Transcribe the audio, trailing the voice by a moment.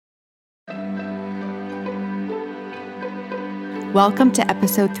Welcome to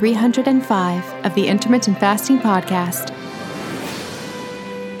episode 305 of the Intermittent Fasting Podcast.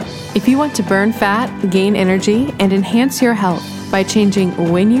 If you want to burn fat, gain energy, and enhance your health by changing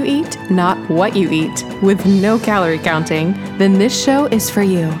when you eat, not what you eat, with no calorie counting, then this show is for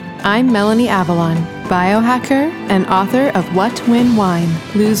you. I'm Melanie Avalon, biohacker and author of What, When, Wine.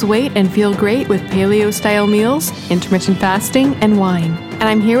 Lose weight and feel great with paleo-style meals, intermittent fasting, and wine. And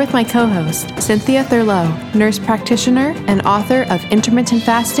I'm here with my co-host, Cynthia Thurlow, nurse practitioner and author of Intermittent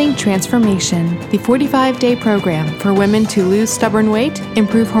Fasting Transformation, the 45-day program for women to lose stubborn weight,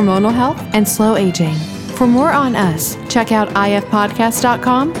 improve hormonal health, and slow aging. For more on us, check out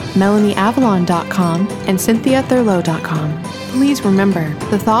ifpodcast.com, melanieavalon.com, and cynthiathurlow.com. Please remember,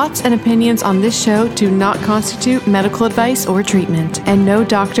 the thoughts and opinions on this show do not constitute medical advice or treatment, and no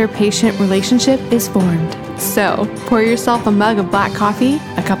doctor-patient relationship is formed. So, pour yourself a mug of black coffee,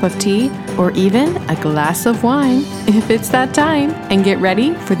 a cup of tea, or even a glass of wine, if it's that time, and get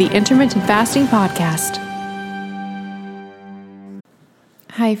ready for the Intermittent Fasting Podcast.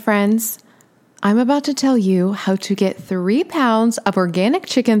 Hi, friends. I'm about to tell you how to get 3 pounds of organic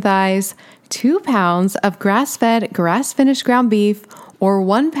chicken thighs, 2 pounds of grass-fed, grass-finished ground beef, or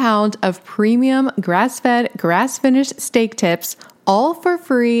 1 pound of premium grass-fed, grass-finished steak tips, all for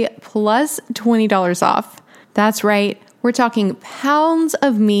free plus $20 off. That's right, we're talking pounds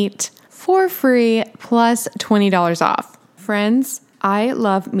of meat for free plus $20 off. Friends, I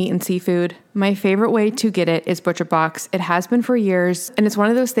love meat and seafood. My favorite way to get it is ButcherBox. It has been for years, and it's one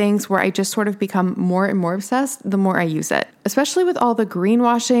of those things where I just sort of become more and more obsessed the more I use it. Especially with all the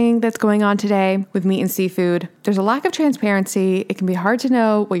greenwashing that's going on today with meat and seafood, there's a lack of transparency, it can be hard to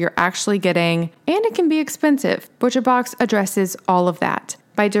know what you're actually getting, and it can be expensive. ButcherBox addresses all of that.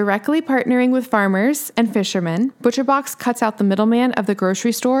 By directly partnering with farmers and fishermen, ButcherBox cuts out the middleman of the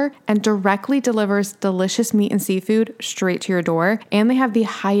grocery store and directly delivers delicious meat and seafood straight to your door. And they have the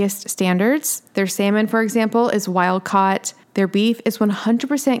highest standards. Their salmon, for example, is wild caught. Their beef is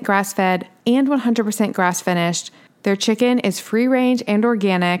 100% grass-fed and 100% grass-finished. Their chicken is free range and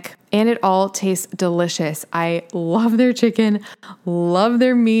organic, and it all tastes delicious. I love their chicken, love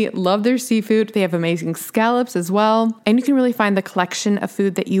their meat, love their seafood. They have amazing scallops as well. And you can really find the collection of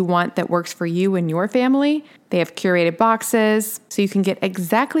food that you want that works for you and your family. They have curated boxes, so you can get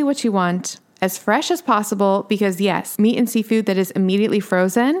exactly what you want, as fresh as possible, because yes, meat and seafood that is immediately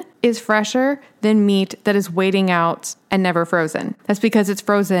frozen is fresher than meat that is waiting out and never frozen. That's because it's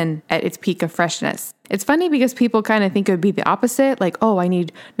frozen at its peak of freshness. It's funny because people kind of think it would be the opposite, like, oh, I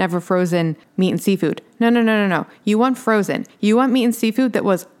need never frozen meat and seafood. No. You want frozen. You want meat and seafood that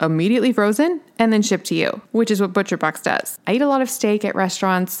was immediately frozen and then shipped to you, which is what ButcherBox does. I eat a lot of steak at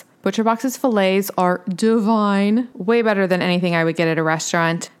restaurants. ButcherBox's fillets are divine, way better than anything I would get at a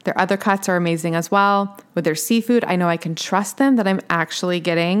restaurant. Their other cuts are amazing as well. With their seafood, I know I can trust them that I'm actually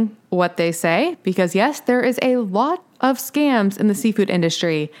getting what they say, because yes, there is a lot of scams in the seafood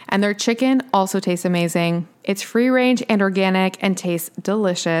industry, and their chicken also tastes amazing. It's free range and organic and tastes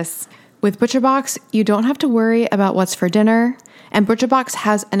delicious. With ButcherBox, you don't have to worry about what's for dinner, and ButcherBox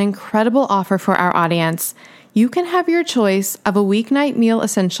has an incredible offer for our audience. You can have your choice of a weeknight meal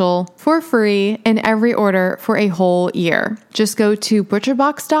essential for free in every order for a whole year. Just go to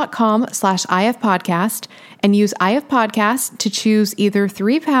butcherbox.com/ifpodcast and use ifpodcast to choose either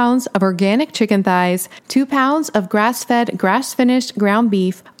 3 pounds of organic chicken thighs, 2 pounds of grass-fed, grass-finished ground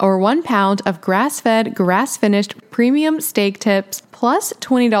beef, or 1 pound of grass-fed, grass-finished premium steak tips, plus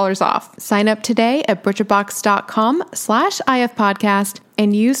 $20 off. Sign up today at butcherbox.com/ifpodcast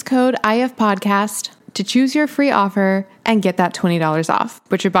and use code ifpodcast to choose your free offer and get that $20 off.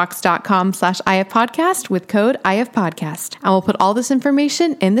 butcherbox.com/ifpodcast with code ifpodcast. And we'll put all this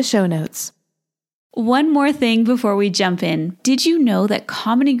information in the show notes. One more thing before we jump in. Did you know that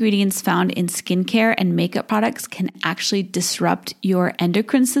common ingredients found in skincare and makeup products can actually disrupt your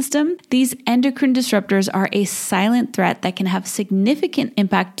endocrine system? These endocrine disruptors are a silent threat that can have significant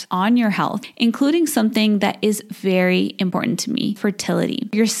impact on your health, including something that is very important to me, fertility.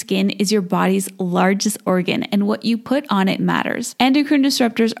 Your skin is your body's largest organ, and what you put on it matters. Endocrine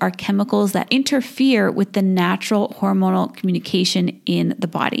disruptors are chemicals that interfere with the natural hormonal communication in the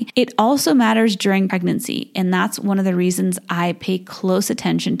body. It also matters during pregnancy, and that's one of the reasons I pay close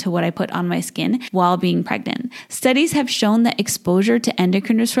attention to what I put on my skin while being pregnant. Studies have shown that exposure to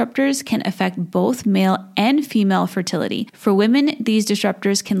endocrine disruptors can affect both male and female fertility. For women, these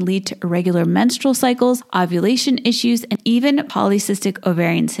disruptors can lead to irregular menstrual cycles, ovulation issues, and even polycystic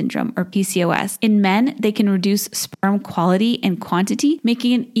ovarian syndrome, or PCOS. In men, they can reduce sperm quality and quantity,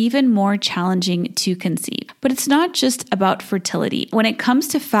 making it even more challenging to conceive. But it's not just about fertility. When it comes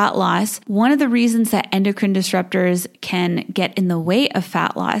to fat loss, one of the reasons reasons that endocrine disruptors can get in the way of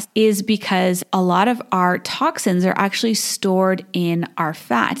fat loss is because a lot of our toxins are actually stored in our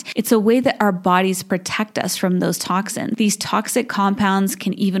fat. It's a way that our bodies protect us from those toxins. These toxic compounds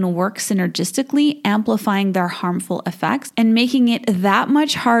can even work synergistically, amplifying their harmful effects and making it that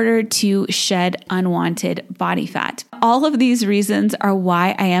much harder to shed unwanted body fat. All of these reasons are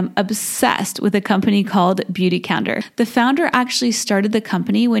why I am obsessed with a company called Beautycounter. The founder actually started the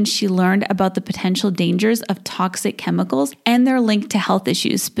company when she learned about the potential dangers of toxic chemicals and their link to health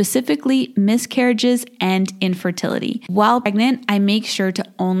issues, specifically miscarriages and infertility. While pregnant, I make sure to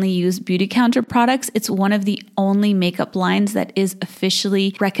only use Beautycounter products. It's one of the only makeup lines that is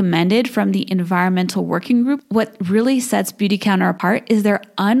officially recommended from the Environmental Working Group. What really sets Beautycounter apart is their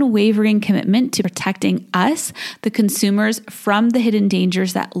unwavering commitment to protecting us, the consumers, from the hidden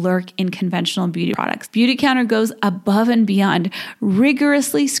dangers that lurk in conventional beauty products. Beautycounter goes above and beyond,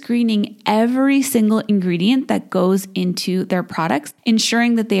 rigorously screening every single ingredient that goes into their products,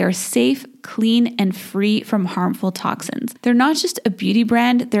 ensuring that they are safe, clean, and free from harmful toxins. They're not just a beauty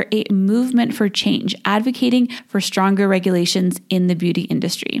brand, they're a movement for change, advocating for stronger regulations in the beauty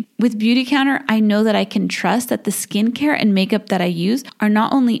industry. With Beautycounter, I know that I can trust that the skincare and makeup that I use are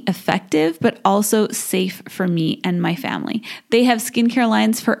not only effective, but also safe for me and my family. They have skincare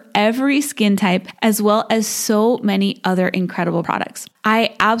lines for every skin type, as well as so many other incredible products.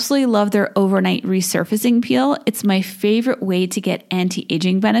 I absolutely love their overnight resurfacing peel. It's my favorite way to get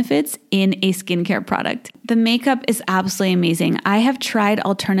anti-aging benefits in a skincare product. The makeup is absolutely amazing. I have tried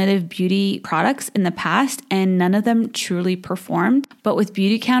alternative beauty products in the past and none of them truly performed. But with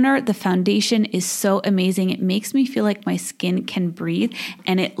Beautycounter, the foundation is so amazing. It makes me feel like my skin can breathe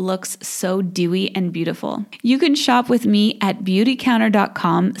and it looks so dewy and beautiful. You can shop with me at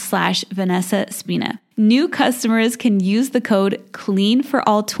beautycounter.com/Vanessa Spina. New customers can use the code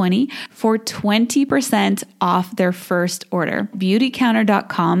CLEANFORALL20 for 20% off their first order.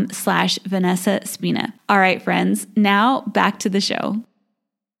 Beautycounter.com/Vanessa Spina. All right, friends, now back to the show.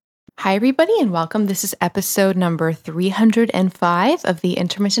 Hi, everybody, and welcome. This is episode number 305 of the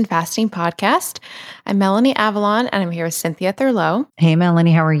Intermittent Fasting Podcast. I'm Melanie Avalon, and I'm here with Cynthia Thurlow. Hey,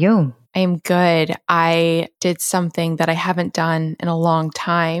 Melanie, how are you? I am good. I did something that I haven't done in a long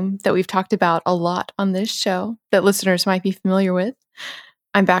time that we've talked about a lot on this show that listeners might be familiar with.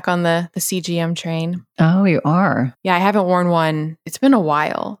 I'm back on the CGM train. Oh, you are? Yeah, I haven't worn one. It's been a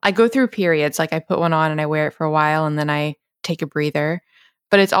while. I go through periods, like I put one on and I wear it for a while and then I take a breather.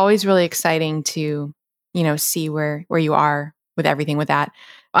 But it's always really exciting to, see where you are with everything with that.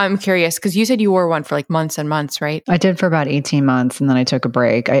 I'm curious, because you said you wore one for like months and months, right? I did for about 18 months and then I took a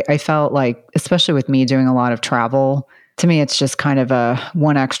break. I felt like, especially with me doing a lot of travel, to me, it's just kind of a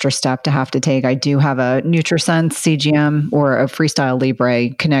one extra step to have to take. I do have a NutriSense CGM or a Freestyle Libre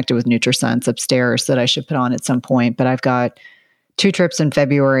connected with NutriSense upstairs that I should put on at some point. But I've got 2 trips in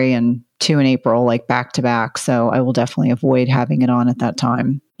February and 2 in April, like back to back. So I will definitely avoid having it on at that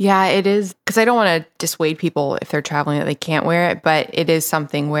time. Yeah, it is. Because I don't want to dissuade people if they're traveling that they can't wear it. But it is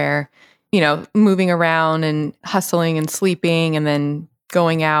something where, moving around and hustling and sleeping and then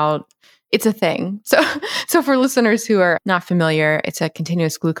going out, it's a thing. So for listeners who are not familiar, it's a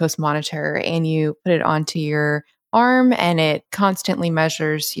continuous glucose monitor and you put it onto your arm and it constantly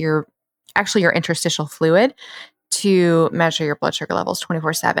measures your interstitial fluid to measure your blood sugar levels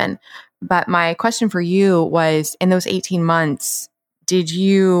 24/7. But my question for you was, in those 18 months, did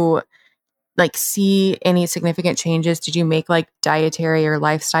you see any significant changes? Did you make dietary or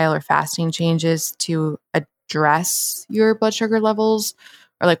lifestyle or fasting changes to address your blood sugar levels?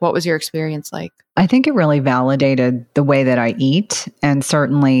 Or what was your experience like? I think it really validated the way that I eat. And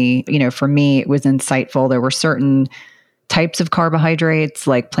certainly, for me, it was insightful. There were certain types of carbohydrates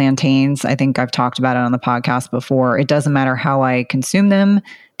like plantains. I think I've talked about it on the podcast before. It doesn't matter how I consume them.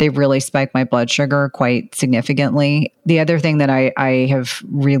 They really spike my blood sugar quite significantly. The other thing that I have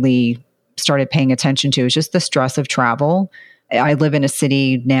really started paying attention to is just the stress of travel. I live in a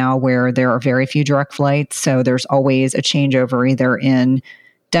city now where there are very few direct flights. So there's always a changeover either in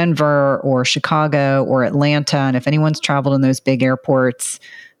Denver or Chicago or Atlanta. And if anyone's traveled in those big airports,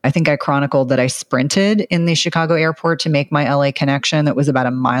 I think I chronicled that I sprinted in the Chicago airport to make my LA connection. That was about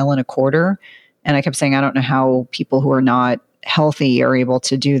 1.25 miles. And I kept saying, I don't know how people who are not healthy are able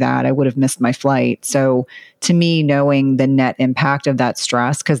to do that. I would have missed my flight. So to me, knowing the net impact of that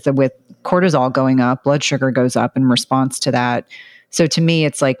stress, because with cortisol going up, blood sugar goes up in response to that. So to me,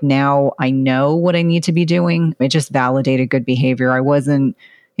 it's like now I know what I need to be doing. It just validated good behavior. I wasn't,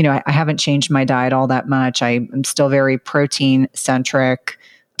 I haven't changed my diet all that much. I'm still very protein centric,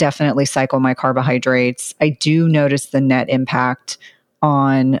 definitely cycle my carbohydrates. I do notice the net impact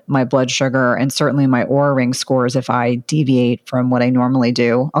on my blood sugar and certainly my Oura Ring scores if I deviate from what I normally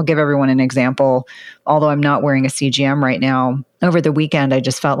do. I'll give everyone an example. Although I'm not wearing a CGM right now, over the weekend, I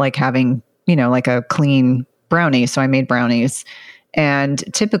just felt like having, like a clean brownie. So I made brownies. And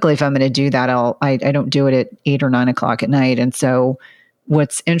typically if I'm going to do that, I don't do it at 8 or 9 o'clock at night. And so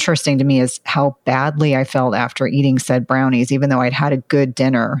what's interesting to me is how badly I felt after eating said brownies, even though I'd had a good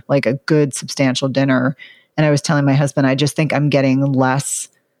dinner, like a good substantial dinner. And I was telling my husband, I just think I'm getting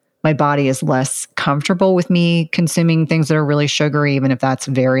my body is less comfortable with me consuming things that are really sugary, even if that's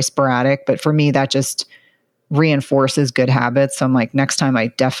very sporadic. But for me, that just reinforces good habits. So I'm like, next time I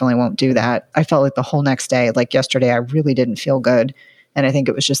definitely won't do that. I felt like the whole next day, like yesterday, I really didn't feel good. And I think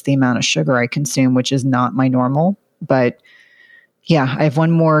it was just the amount of sugar I consume, which is not my normal. But yeah, I have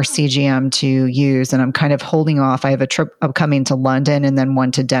one more CGM to use and I'm kind of holding off. I have a trip upcoming to London and then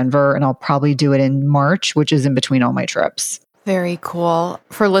one to Denver, and I'll probably do it in March, which is in between all my trips. Very cool.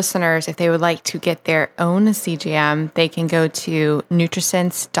 For listeners, if they would like to get their own CGM, they can go to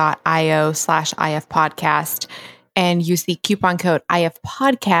nutrisense.io/IF podcast and use the coupon code IF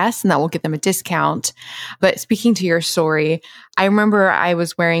podcast, and that will get them a discount. But speaking to your story, I remember I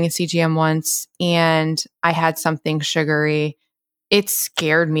was wearing a CGM once and I had something sugary. It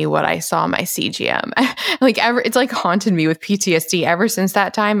scared me what I saw in my CGM. It's like haunted me with PTSD. Ever since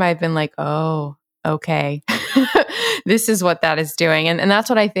that time, I've been like, oh, okay, this is what that is doing. And that's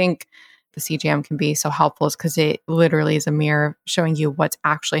what I think the CGM can be so helpful, is because it literally is a mirror showing you what's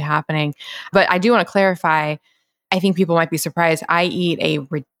actually happening. But I do want to clarify, I think people might be surprised. I eat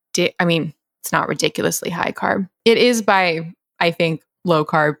it's not ridiculously high carb. It is by, I think, low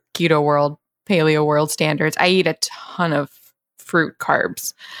carb, keto world, paleo world standards. I eat a ton of fruit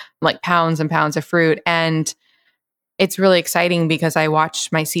carbs, like pounds and pounds of fruit. And it's really exciting because I watch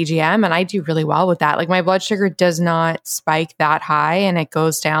my CGM and I do really well with that. Like my blood sugar does not spike that high and it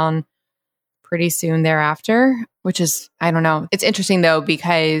goes down pretty soon thereafter, which is, I don't know. It's interesting though,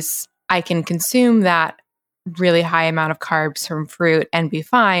 because I can consume that really high amount of carbs from fruit and be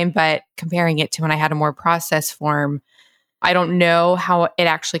fine. But comparing it to when I had a more processed form, I don't know how it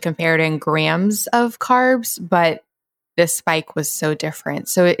actually compared in grams of carbs, but the spike was so different.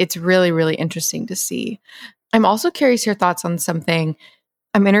 So it's really, really interesting to see. I'm also curious your thoughts on something.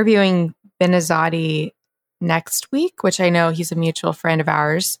 I'm interviewing Benazati next week, which I know he's a mutual friend of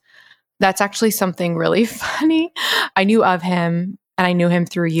ours. That's actually something really funny. I knew of him and I knew him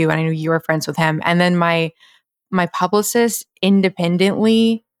through you and I knew you were friends with him. And then my publicist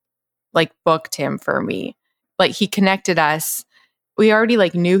independently booked him for me. He connected us. We already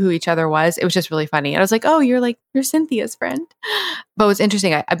knew who each other was. It was just really funny. I was like, oh, you're Cynthia's friend. But what's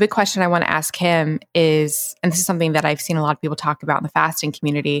interesting, a big question I want to ask him is, and this is something that I've seen a lot of people talk about in the fasting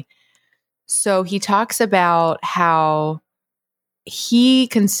community. So he talks about how he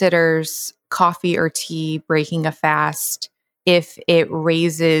considers coffee or tea breaking a fast if it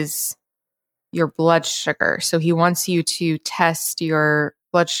raises your blood sugar. So he wants you to test your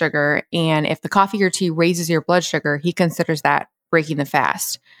blood sugar. And if the coffee or tea raises your blood sugar, he considers that breaking the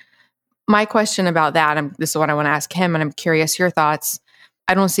fast. My question about that, this is what I want to ask him, and I'm curious your thoughts.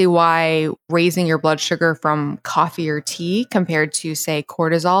 I don't see why raising your blood sugar from coffee or tea compared to, say,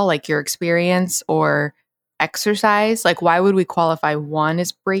 cortisol, like your experience, or exercise, why would we qualify one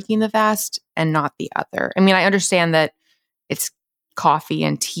as breaking the fast and not the other? I mean, I understand that it's coffee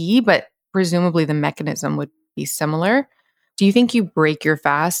and tea, but presumably the mechanism would be similar. Do you think you break your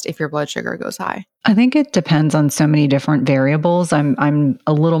fast if your blood sugar goes high? I think it depends on so many different variables. I'm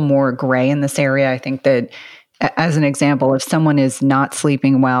a little more gray in this area. I think that, as an example, if someone is not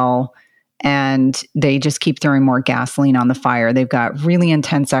sleeping well and they just keep throwing more gasoline on the fire, they've got really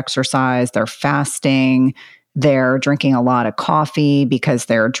intense exercise, they're fasting, they're drinking a lot of coffee because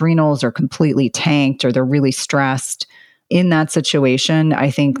their adrenals are completely tanked or they're really stressed. In that situation, I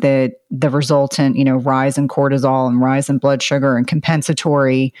think that the resultant, rise in cortisol and rise in blood sugar and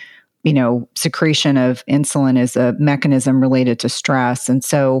compensatory, secretion of insulin is a mechanism related to stress. And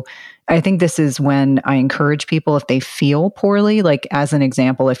so I think this is when I encourage people, if they feel poorly, as an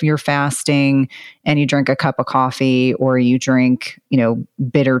example, if you're fasting and you drink a cup of coffee or you drink,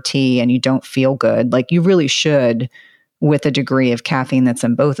 bitter tea and you don't feel good, you really should, with a degree of caffeine that's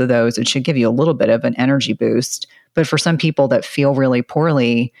in both of those, it should give you a little bit of an energy boost. But for some people that feel really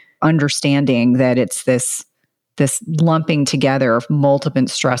poorly, understanding that it's this lumping together of multiple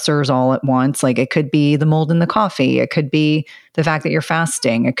stressors all at once, it could be the mold in the coffee, it could be the fact that you're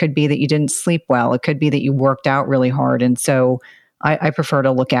fasting, it could be that you didn't sleep well, it could be that you worked out really hard. And so I prefer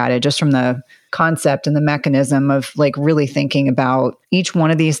to look at it just from the concept and the mechanism of like really thinking about each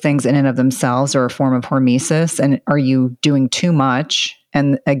one of these things in and of themselves are a form of hormesis. And are you doing too much?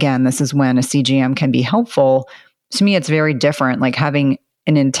 And again, this is when a CGM can be helpful. To me, it's very different, like having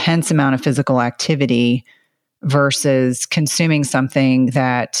an intense amount of physical activity versus consuming something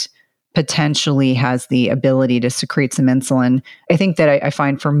that potentially has the ability to secrete some insulin. I think that I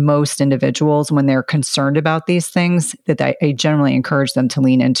find for most individuals, when they're concerned about these things, that I generally encourage them to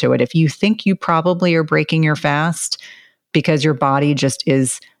lean into it. If you think you probably are breaking your fast because your body just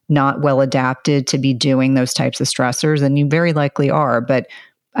is not well adapted to be doing those types of stressors, and you very likely are, but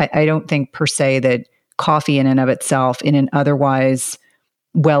I don't think per se that coffee in and of itself, in an otherwise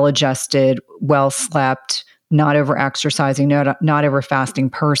well-adjusted, well-slept, not over exercising, not over fasting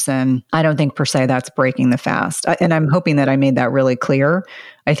person, I don't think per se that's breaking the fast. And I'm hoping that I made that really clear.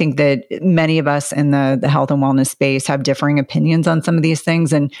 I think that many of us in the health and wellness space have differing opinions on some of these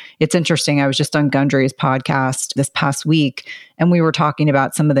things. And it's interesting. I was just on Gundry's podcast this past week, and we were talking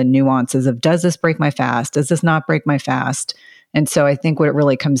about some of the nuances of, does this break my fast? Does this not break my fast? And so I think what it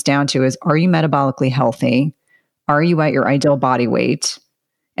really comes down to is, are you metabolically healthy? Are you at your ideal body weight?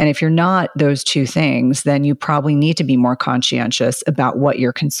 And if you're not those two things, then you probably need to be more conscientious about what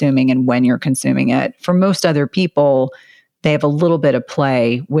you're consuming and when you're consuming it. For most other people, they have a little bit of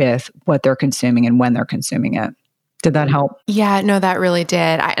play with what they're consuming and when they're consuming it. Did that help? Yeah, no, that really did.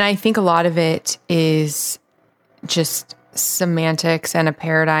 And I think a lot of it is just semantics and a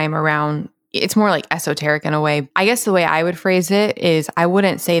paradigm around, it's more like esoteric in a way. I guess the way I would phrase it is, I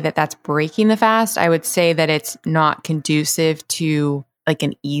wouldn't say that that's breaking the fast. I would say that it's not conducive to like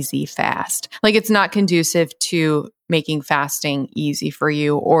an easy fast. Like it's not conducive to making fasting easy for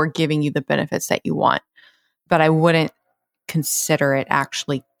you or giving you the benefits that you want. But I wouldn't consider it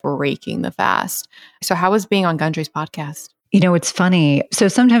actually breaking the fast. So how was being on Gundry's podcast? You know, it's funny. So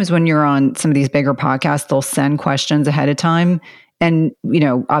sometimes when you're on some of these bigger podcasts, they'll send questions ahead of time. And, you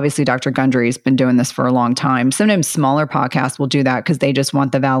know, obviously Dr. Gundry's been doing this for a long time. Sometimes smaller podcasts will do that because they just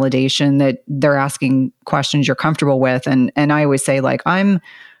want the validation that they're asking questions you're comfortable with. And I always say, like, I'm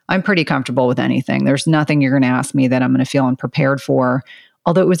pretty comfortable with anything. There's nothing you're going to ask me that I'm going to feel unprepared for.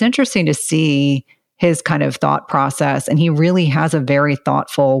 Although it was interesting to see his kind of thought process. And he really has a very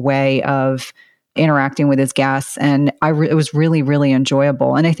thoughtful way of interacting with his guests. And it was really, really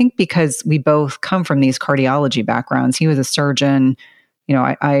enjoyable. And I think because we both come from these cardiology backgrounds, he was a surgeon, you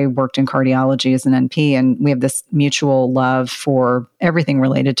know, I worked in cardiology as an NP, and we have this mutual love for everything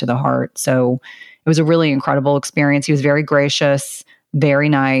related to the heart. So it was a really incredible experience. He was very gracious, very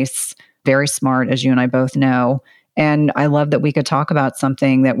nice, very smart, as you and I both know. And I love that we could talk about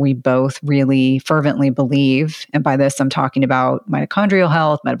something that we both really fervently believe. And by this, I'm talking about mitochondrial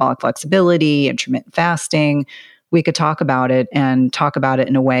health, metabolic flexibility, intermittent fasting. We could talk about it and talk about it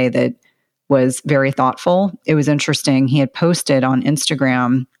in a way that was very thoughtful. It was interesting. He had posted on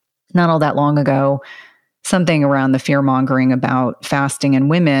Instagram not all that long ago something around the fear mongering about fasting in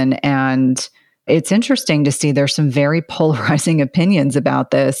women. And it's interesting to see there's some very polarizing opinions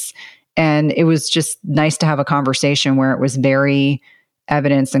about this. And it was just nice to have a conversation where it was very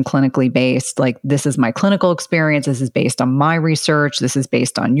evidence and clinically based. Like, this is my clinical experience. This is based on my research. This is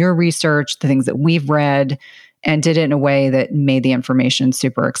based on your research, the things that we've read, and did it in a way that made the information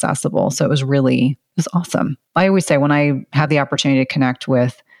super accessible. So it was awesome. I always say when I have the opportunity to connect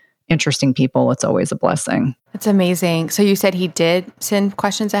with interesting people, it's always a blessing. That's amazing. So you said he did send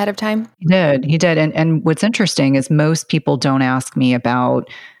questions ahead of time? He did. And what's interesting is most people don't ask me about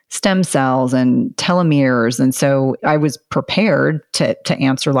stem cells and telomeres. And so I was prepared to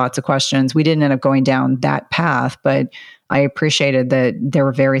answer lots of questions. We didn't end up going down that path, but I appreciated that there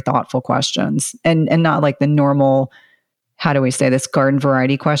were very thoughtful questions and not like the normal, how do we say this, garden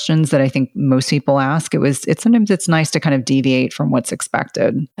variety questions that I think most people ask. Sometimes it's nice to kind of deviate from what's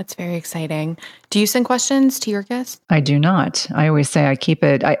expected. That's very exciting. Do you send questions to your guests? I do not. I always say I keep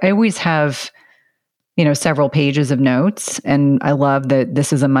it, I always have, you know, several pages of notes. And I love that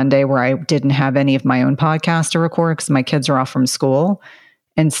this is a Monday where I didn't have any of my own podcast to record because my kids are off from school.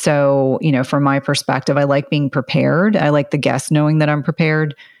 And so, you know, from my perspective, I like being prepared. I like the guests knowing that I'm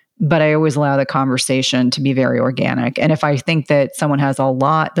prepared, but I always allow the conversation to be very organic. And if I think that someone has a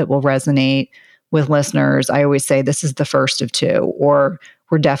lot that will resonate with listeners, I always say this is the first of two, or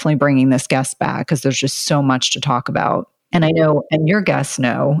we're definitely bringing this guest back because there's just so much to talk about. And I know, and your guests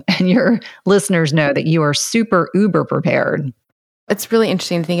know, and your listeners know that you are super uber prepared. It's really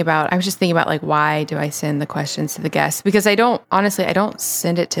interesting to think about. I was just thinking about, like, why do I send the questions to the guests? Because I don't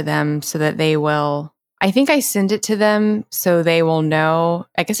send it to them so that they will, I think I send it to them so they will know.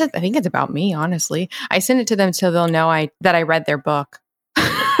 I think it's about me, honestly. I send it to them so they'll know that I read their book.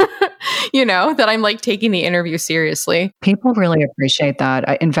 that I'm like taking the interview seriously. People really appreciate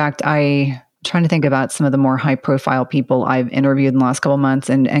that. In fact, I'm trying to think about some of the more high profile people I've interviewed in the last couple of months,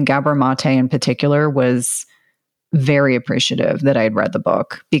 and Gabor Mate in particular was very appreciative that I had read the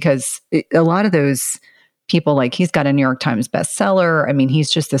book, because a lot of those people, like, he's got a New York Times bestseller. I mean, he's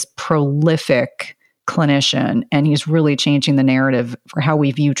just this prolific clinician, and he's really changing the narrative for how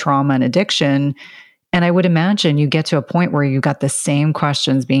we view trauma and addiction. And I would imagine you get to a point where you got the same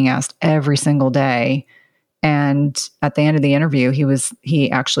questions being asked every single day. And at the end of the interview,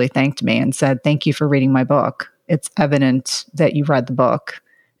 he actually thanked me and said, "Thank you for reading my book. It's evident that you read the book."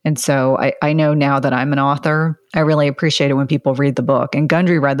 And so I know now that I'm an author, I really appreciate it when people read the book. And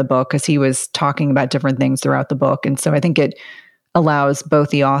Gundry read the book because he was talking about different things throughout the book. And so I think it allows both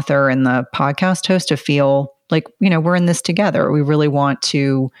the author and the podcast host to feel like, we're in this together. We really want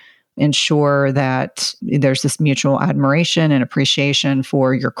to ensure that there's this mutual admiration and appreciation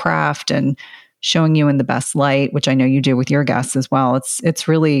for your craft and showing you in the best light, which I know you do with your guests as well. It's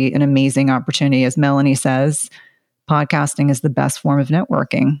really an amazing opportunity. As Melanie says, podcasting is the best form of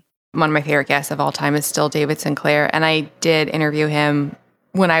networking. One of my favorite guests of all time is still David Sinclair. And I did interview him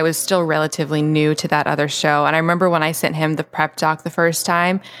when I was still relatively new to that other show. And I remember when I sent him the prep doc the first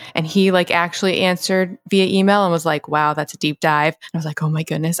time, and he like actually answered via email and was like, "Wow, that's a deep dive." And I was like, "Oh my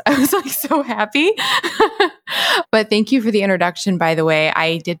goodness." I was like so happy. But thank you for the introduction, by the way.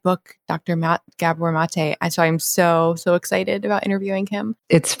 I did book Dr. Gabor Mate. So I'm so excited about interviewing him.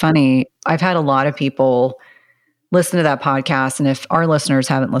 It's funny. I've had a lot of people listen to that podcast. And if our listeners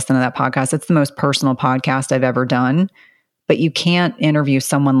haven't listened to that podcast, it's the most personal podcast I've ever done. But you can't interview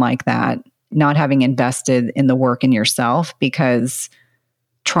someone like that not having invested in the work in yourself, because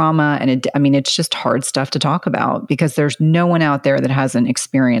trauma and it's just hard stuff to talk about, because there's no one out there that hasn't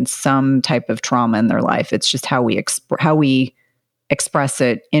experienced some type of trauma in their life. It's just how we express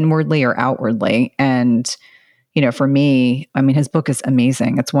it inwardly or outwardly. And for me, his book is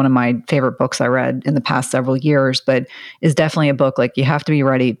amazing. It's one of my favorite books I read in the past several years, but is definitely a book like you have to be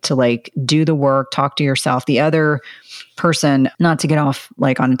ready to like do the work, talk to yourself. The other person, not to get off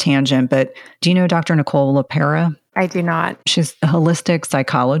like on a tangent, but do you know Dr. Nicole LaPera? I do not. She's a holistic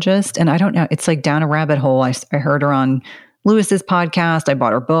psychologist. And I don't know, it's like down a rabbit hole. I heard her on Lewis's podcast. I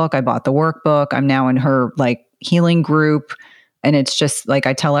bought her book. I bought the workbook. I'm now in her like healing group. And it's just like,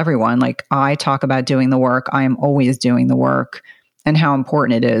 I tell everyone, like, I talk about doing the work. I am always doing the work, and how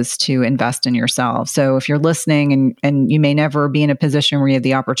important it is to invest in yourself. So if you're listening and you may never be in a position where you have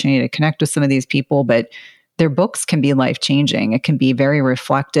the opportunity to connect with some of these people, but their books can be life-changing. It can be very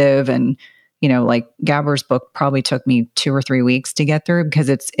reflective. And, like Gabor's book probably took me 2 or 3 weeks to get through, because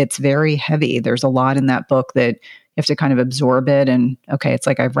it's very heavy. There's a lot in that book that you have to kind of absorb it. And okay, it's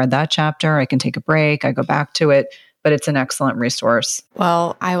like, I've read that chapter. I can take a break. I go back to it. But it's an excellent resource.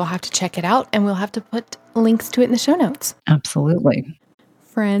 Well, I will have to check it out, and we'll have to put links to it in the show notes. Absolutely.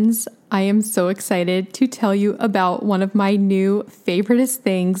 Friends, I am so excited to tell you about one of my new favoriteest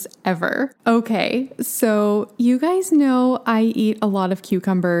things ever. Okay, so you guys know I eat a lot of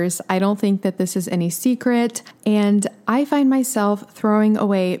cucumbers. I don't think that this is any secret. And I find myself throwing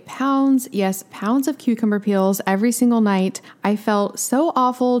away pounds of cucumber peels every single night. I felt so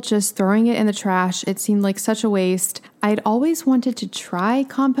awful just throwing it in the trash. It seemed like such a waste. I'd always wanted to try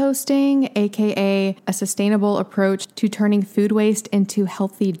composting, aka a sustainable approach to turning food waste into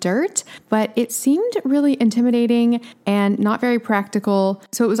healthy dirt, but it seemed really intimidating and not very practical.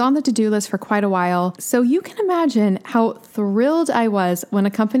 So it was on the to-do list for quite a while. So you can imagine how thrilled I was when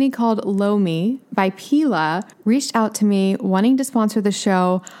a company called Lomi by Pila reached out to me wanting to sponsor the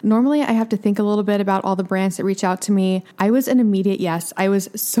show. Normally I have to think a little bit about all the brands that reach out to me. I was an immediate yes. I was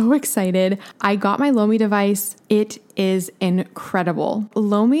so excited. I got my Lomi device. It is incredible.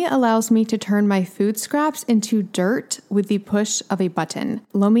 Lomi allows me to turn my food scraps into dirt with the push of a button.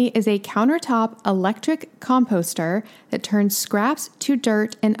 Lomi is a countertop electric composter that turns scraps to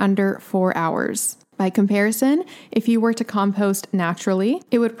dirt in under 4 hours. By comparison, if you were to compost naturally,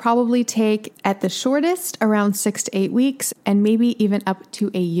 it would probably take, at the shortest, around 6 to 8 weeks, and maybe even up to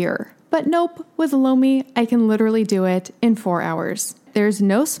a year. But nope, with Lomi, I can literally do it in 4 hours. There's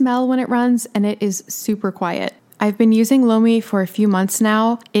no smell when it runs, and it is super quiet. I've been using Lomi for a few months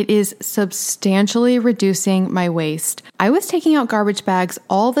now. It is substantially reducing my waste. I was taking out garbage bags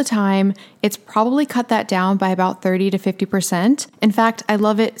all the time. It's probably cut that down by about 30 to 50%. In fact, I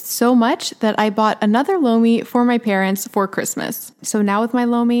love it so much that I bought another Lomi for my parents for Christmas. So now with my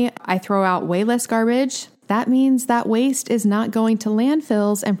Lomi, I throw out way less garbage. That means that waste is not going to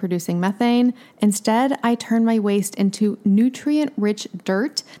landfills and producing methane. Instead, I turn my waste into nutrient-rich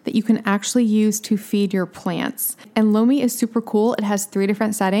dirt that you can actually use to feed your plants. And Lomi is super cool. It has 3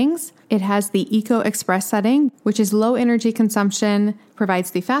 different settings. It has the Eco Express setting, which is low energy consumption,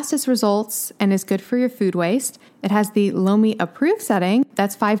 provides the fastest results, and is good for your food waste. It has the Lomi approved setting,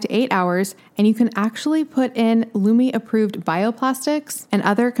 that's 5 to 8 hours, and you can actually put in Lumi approved bioplastics and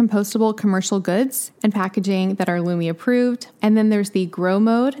other compostable commercial goods and packaging that are Lumi approved. And then there's the grow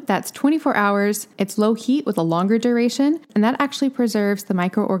mode, that's 24 hours. It's low heat with a longer duration, and that actually preserves the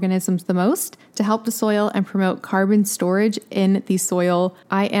microorganisms the most to help the soil and promote carbon storage in the soil.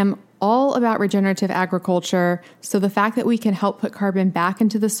 I am all about regenerative agriculture, so the fact that we can help put carbon back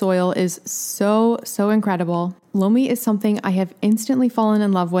into the soil is so incredible. Lomi is something I have instantly fallen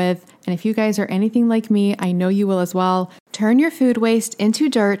in love with, and if you guys are anything like me, I know you will as well. Turn your food waste into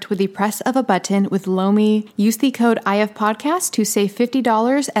dirt with the press of a button with Lomi. Use the code IFPodcast to save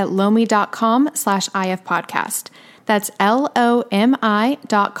 $50 at lomi.com/IFPodcast. That's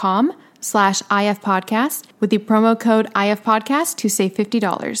LOMI.com/IFPodcast with the promo code IFPodcast to save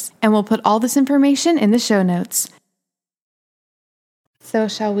 $50. And we'll put all this information in the show notes. So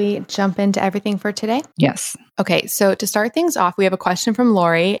shall we jump into everything for today? Yes. Okay, so to start things off, we have a question from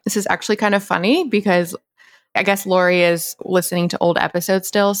Lori. This is actually kind of funny because I guess Lori is listening to old episodes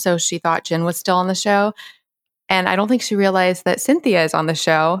still, so she thought Jen was still on the show. And I don't think she realized that Cynthia is on the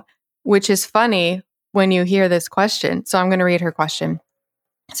show, which is funny when you hear this question. So I'm going to read her question.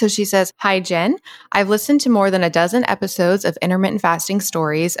 So she says, "Hi, Jen. I've listened to more than a dozen episodes of intermittent fasting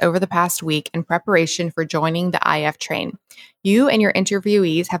stories over the past week in preparation for joining the IF train. You and your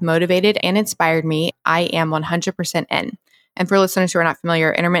interviewees have motivated and inspired me. I am 100% in." And for listeners who are not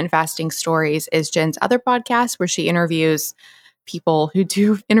familiar, Intermittent Fasting Stories is Jen's other podcast where she interviews people who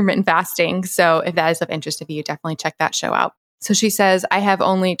do intermittent fasting. So if that is of interest to you, definitely check that show out. So she says, "I have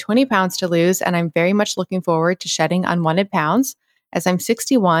only 20 pounds to lose, and I'm very much looking forward to shedding unwanted pounds. As I'm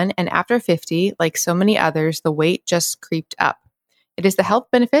 61 and after 50, like so many others, the weight just creeped up. It is the health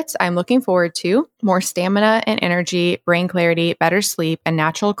benefits I'm looking forward to: more stamina and energy, brain clarity, better sleep, and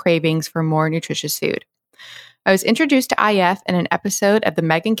natural cravings for more nutritious food. I was introduced to IF in an episode of the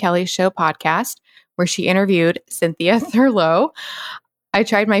Megyn Kelly Show podcast where she interviewed Cynthia Thurlow. I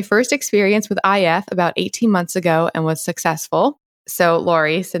tried my first experience with IF about 18 months ago and was successful." So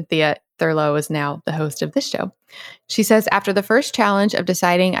Lori, Cynthia Thurlow, is now the host of this show. She says, "After the first challenge of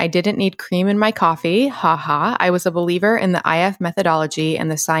deciding I didn't need cream in my coffee, I was a believer in the IF methodology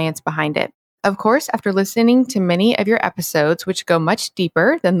and the science behind it. Of course, after listening to many of your episodes, which go much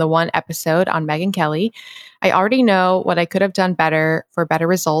deeper than the one episode on Megyn Kelly, I already know what I could have done better for better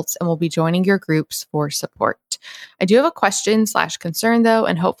results and will be joining your groups for support. I do have a question/concern though,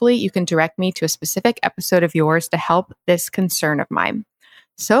 and hopefully you can direct me to a specific episode of yours to help this concern of mine.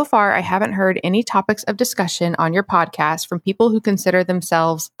 So far, I haven't heard any topics of discussion on your podcast from people who consider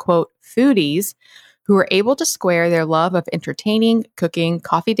themselves, quote, foodies, who are able to square their love of entertaining, cooking,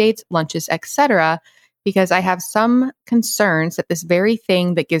 coffee dates, lunches, etc., because I have some concerns that this very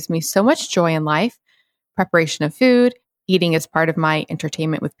thing that gives me so much joy in life, preparation of food, eating as part of my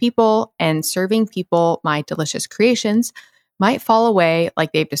entertainment with people, and serving people my delicious creations, might fall away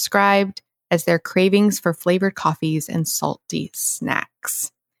like they've described as their cravings for flavored coffees and salty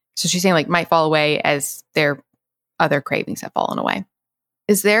snacks." So she's saying like might fall away as their other cravings have fallen away.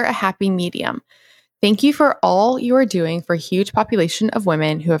 "Is there a happy medium? Thank you for all you are doing for a huge population of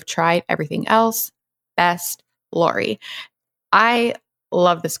women who have tried everything else. Best, Lori." I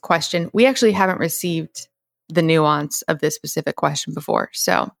love this question. We actually haven't received the nuance of this specific question before,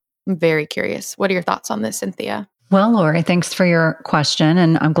 so I'm very curious. What are your thoughts on this, Cynthia? Well, Lori, thanks for your question.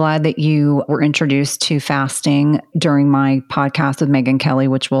 And I'm glad that you were introduced to fasting during my podcast with Megyn Kelly,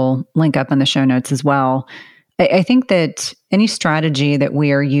 which we'll link up in the show notes as well. I think that any strategy that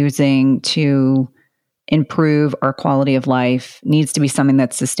we are using to improve our quality of life needs to be something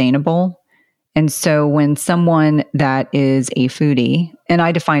that's sustainable. And so when someone that is a foodie, and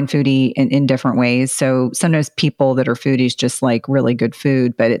I define foodie in different ways. So sometimes people that are foodies just like really good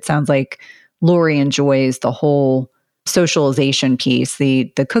food, but it sounds like Lori enjoys the whole socialization piece,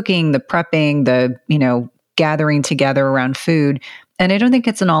 the cooking, the prepping, the, gathering together around food. And I don't think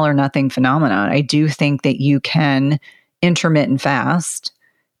it's an all or nothing phenomenon. I do think that you can intermittent fast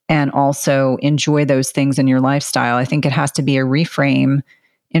and also enjoy those things in your lifestyle. I think it has to be a reframe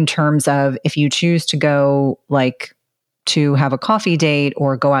in terms of if you choose to go to have a coffee date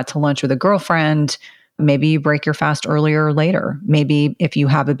or go out to lunch with a girlfriend, maybe you break your fast earlier or later. Maybe if you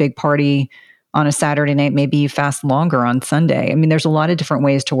have a big party on a Saturday night, maybe you fast longer on Sunday. I mean, there's a lot of different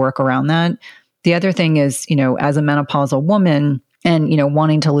ways to work around that. The other thing is, as a menopausal woman and,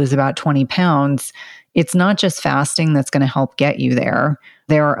 wanting to lose about 20 pounds, it's not just fasting that's going to help get you there.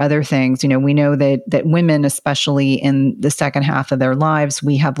 There are other things. We know that women, especially in the second half of their lives,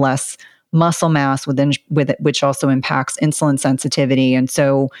 we have less muscle mass which also impacts insulin sensitivity. And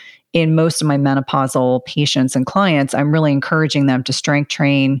so in most of my menopausal patients and clients, I'm really encouraging them to strength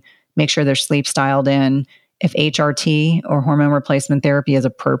train, make sure their sleep's dialed in. If HRT or hormone replacement therapy is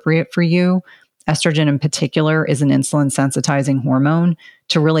appropriate for you, estrogen in particular is an insulin sensitizing hormone,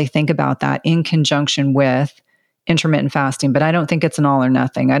 to really think about that in conjunction with intermittent fasting. But I don't think it's an all or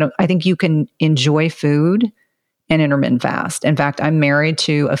nothing. I think you can enjoy food and intermittent fast. In fact, I'm married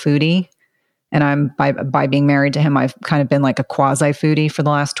to a foodie, and I'm by being married to him, I've kind of been like a quasi foodie for the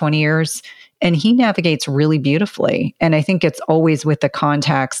last 20 years. And he navigates really beautifully. And I think it's always with the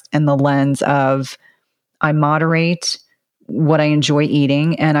context and the lens of I moderate what I enjoy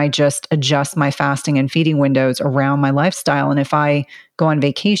eating, and I just adjust my fasting and feeding windows around my lifestyle. And if I go on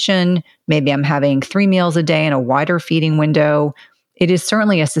vacation, maybe I'm having 3 meals a day and a wider feeding window. It is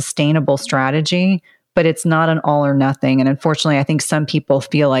certainly a sustainable strategy, but it's not an all or nothing. And unfortunately, I think some people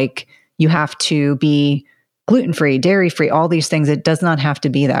feel like you have to be gluten-free, dairy-free, all these things. It does not have to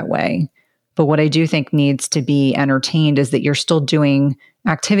be that way. But what I do think needs to be entertained is that you're still doing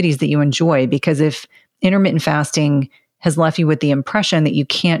activities that you enjoy, because if intermittent fasting has left you with the impression that you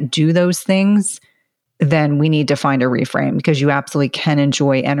can't do those things, then we need to find a reframe, because you absolutely can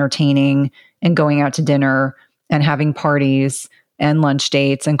enjoy entertaining and going out to dinner and having parties and lunch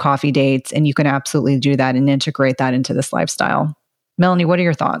dates and coffee dates. And you can absolutely do that and integrate that into this lifestyle. Melanie, what are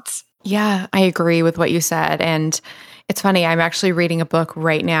your thoughts? Yeah, I agree with what you said. And it's funny, I'm actually reading a book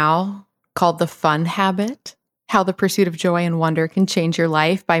right now called The Fun Habit: How the Pursuit of Joy and Wonder Can Change Your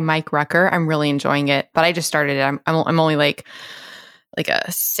Life by Mike Rucker. I'm really enjoying it, but I just started it. I'm only like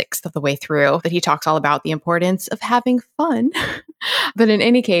a sixth of the way through, but he talks all about the importance of having fun. But in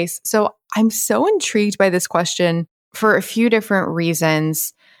any case, so I'm so intrigued by this question for a few different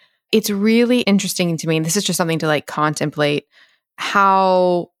reasons. It's really interesting to me, and this is just something to like contemplate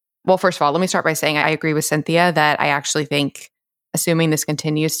how, well, first of all, let me start by saying I agree with Cynthia that I actually think, assuming this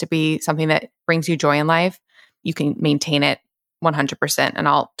continues to be something that brings you joy in life, you can maintain it 100%. And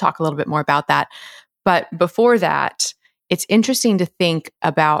I'll talk a little bit more about that. But before that, it's interesting to think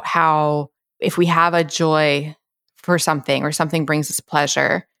about how if we have a joy for something or something brings us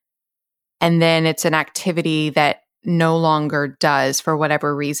pleasure, and then it's an activity that no longer does for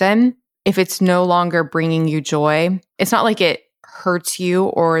whatever reason, if it's no longer bringing you joy, it's not like it hurts you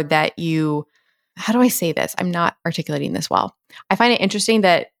or that you, how do I say this? I'm not articulating this well. I find it interesting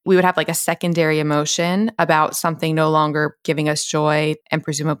that we would have like a secondary emotion about something no longer giving us joy, and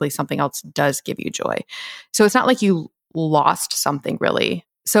presumably something else does give you joy. So it's not like you lost something really.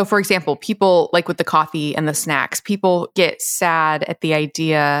 So for example, people like with the coffee and the snacks, people get sad at the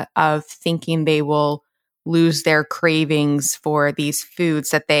idea of thinking they will lose their cravings for these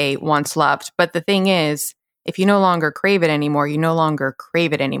foods that they once loved. But the thing is, if you no longer crave it anymore, you no longer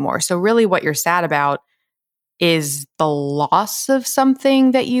crave it anymore. So really what you're sad about is the loss of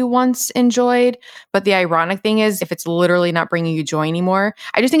something that you once enjoyed. But the ironic thing is, if it's literally not bringing you joy anymore,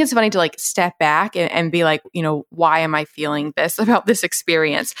 I just think it's funny to like step back and be like, why am I feeling this about this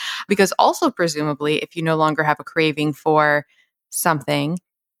experience? Because also presumably, if you no longer have a craving for something,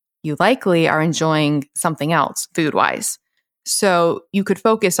 you likely are enjoying something else food-wise. So you could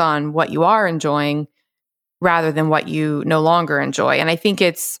focus on what you are enjoying rather than what you no longer enjoy. And I think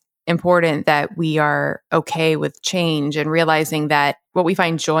it's important that we are okay with change and realizing that what we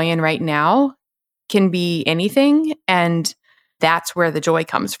find joy in right now can be anything. And that's where the joy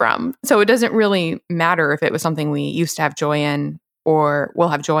comes from. So it doesn't really matter if it was something we used to have joy in or will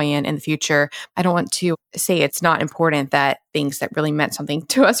have joy in the future. I don't want to say it's not important that things that really meant something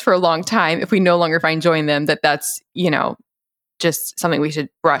to us for a long time, if we no longer find joy in them, that's, just something we should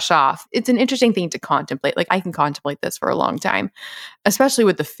brush off. It's an interesting thing to contemplate. Like I can contemplate this for a long time, especially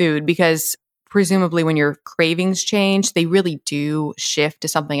with the food, because presumably when your cravings change, they really do shift to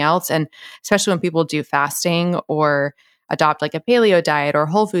something else. And especially when people do fasting or adopt like a paleo diet or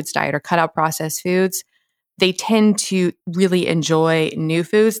whole foods diet or cut out processed foods, they tend to really enjoy new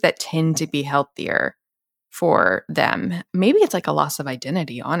foods that tend to be healthier for them. Maybe it's like a loss of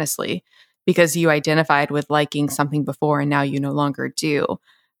identity, honestly, because you identified with liking something before and now you no longer do.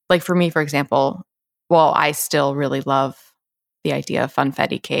 Like for me, for example, I still really love the idea of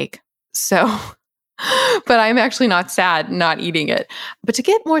funfetti cake. So, but I'm actually not sad not eating it. But to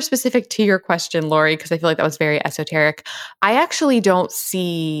get more specific to your question, Lori, because I feel like that was very esoteric, I actually don't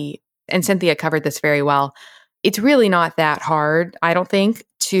see, and Cynthia covered this very well, it's really not that hard, I don't think,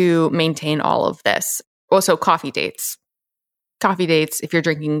 to maintain all of this. Also, coffee dates. coffee dates, if you're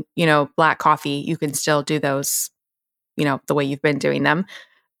drinking, black coffee, you can still do those, the way you've been doing them.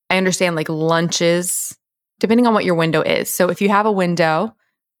 I understand like lunches, depending on what your window is. So if you have a window,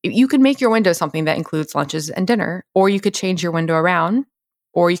 you could make your window something that includes lunches and dinner, or you could change your window around,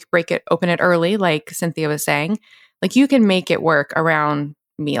 or you could open it early, like Cynthia was saying. Like you can make it work around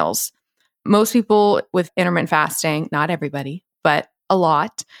meals. Most people with intermittent fasting, not everybody, but a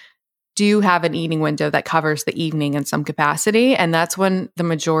lot, do have an eating window that covers the evening in some capacity. And that's when the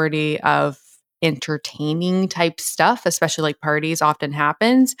majority of entertaining type stuff, especially like parties, often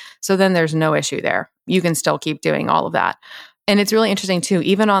happens. So then there's no issue there. You can still keep doing all of that. And it's really interesting too,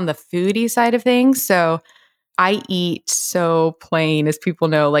 even on the foodie side of things. So I eat so plain, as people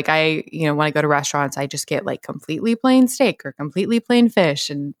know. Like when I go to restaurants, I just get like completely plain steak or completely plain fish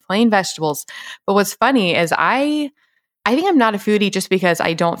and plain vegetables. But what's funny is I think I'm not a foodie just because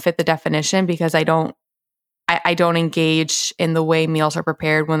I don't fit the definition, because I don't engage in the way meals are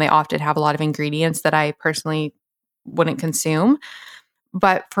prepared when they often have a lot of ingredients that I personally wouldn't consume.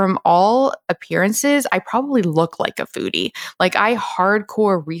 But from all appearances, I probably look like a foodie. Like I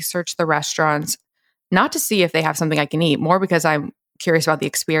hardcore research the restaurants, not to see if they have something I can eat, more because I'm curious about the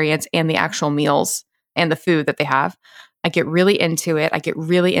experience and the actual meals and the food that they have. I get really into it. I get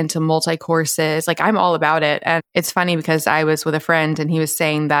really into multi-courses. Like I'm all about it. And it's funny because I was with a friend and he was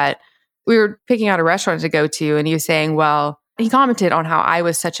saying that we were picking out a restaurant to go to. And he was saying, well, he commented on how I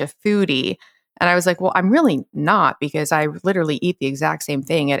was such a foodie. And I was like, well, I'm really not, because I literally eat the exact same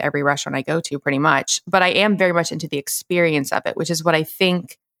thing at every restaurant I go to pretty much. But I am very much into the experience of it, which is what I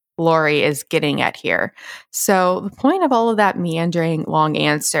think Lori is getting at here. So the point of all of that meandering long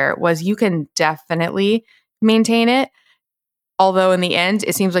answer was you can definitely maintain it. Although in the end,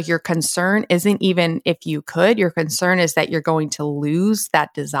 it seems like your concern isn't even if you could. Your concern is that you're going to lose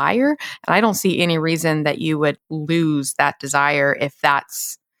that desire. And I don't see any reason that you would lose that desire if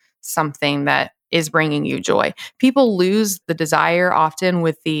that's something that is bringing you joy. People lose the desire often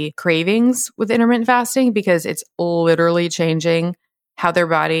with the cravings with intermittent fasting, because it's literally changing how their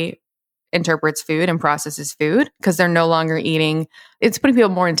body interprets food and processes food, because they're no longer eating. It's putting people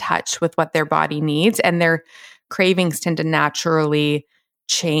more in touch with what their body needs, and their cravings tend to naturally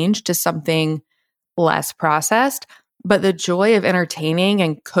change to something less processed. But the joy of entertaining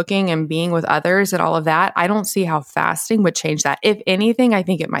and cooking and being with others and all of that, I don't see how fasting would change that. If anything, I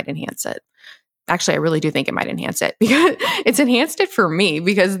think it might enhance it. Actually, I really do think it might enhance it, because it's enhanced it for me,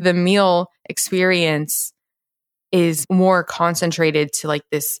 because the meal experience is more concentrated to like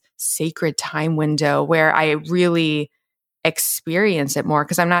this sacred time window where I really experience it more,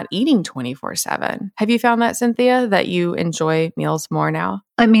 because I'm not eating 24/7. Have you found that, Cynthia, that you enjoy meals more now?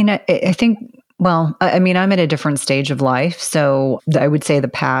 I mean, I think, well, I mean, I'm at a different stage of life. So I would say the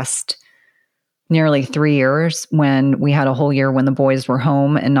past nearly 3 years, when we had a whole year when the boys were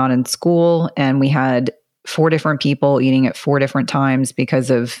home and not in school, and we had 4 different people eating at 4 different times because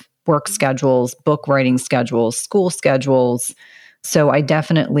of work schedules, book writing schedules, school schedules. So I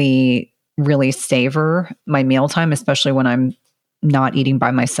definitely really savor my mealtime, especially when I'm not eating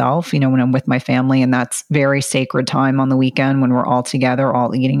by myself, when I'm with my family. And that's very sacred time on the weekend when we're all together,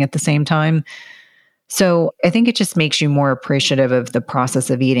 all eating at the same time. So I think it just makes you more appreciative of the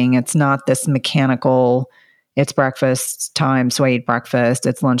process of eating. It's not this mechanical, it's breakfast time, so I eat breakfast.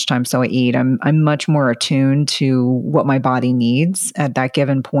 It's lunchtime, so I eat. I'm much more attuned to what my body needs at that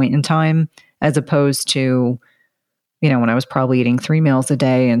given point in time, as opposed to, when I was probably eating 3 meals a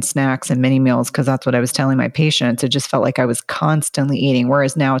day and snacks and mini meals, because that's what I was telling my patients. It just felt like I was constantly eating,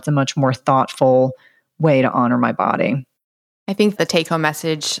 whereas now it's a much more thoughtful way to honor my body. I think the take-home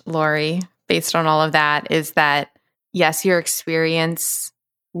message, Lori, based on all of that, is that yes, your experience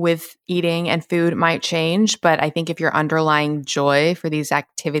with eating and food might change, but I think if your underlying joy for these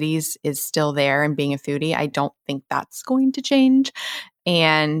activities is still there and being a foodie, I don't think that's going to change.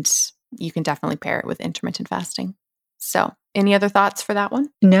 And you can definitely pair it with intermittent fasting. So any other thoughts for that one?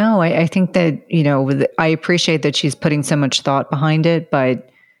 No, I think that, I appreciate that she's putting so much thought behind it,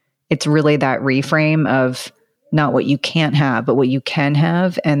 but it's really that reframe of not what you can't have, but what you can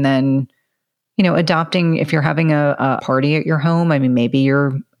have. And then, adopting, if you're having a party at your home, I mean, maybe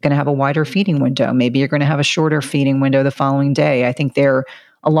you're going to have a wider feeding window. Maybe you're going to have a shorter feeding window the following day. I think there are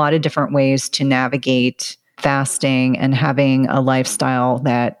a lot of different ways to navigate fasting and having a lifestyle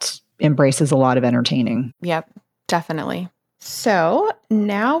that embraces a lot of entertaining. Yep. Definitely. So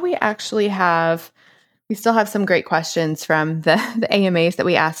now we still have some great questions from the AMAs that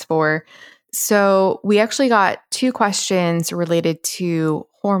we asked for. So we actually got 2 questions related to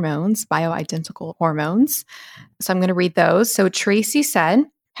hormones, bioidentical hormones. So I'm going to read those. So Tracy said,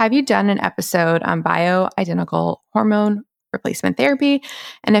 have you done an episode on bioidentical hormone replacement therapy?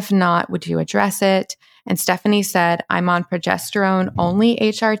 And if not, would you address it? And Stephanie said, I'm on progesterone only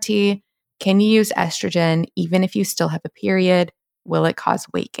HRT. Can you use estrogen even if you still have a period? Will it cause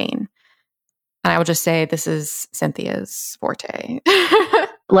weight gain? And I will just say this is Cynthia's forte.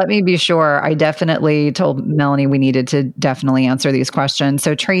 Let me be sure. I definitely told Melanie we needed to definitely answer these questions.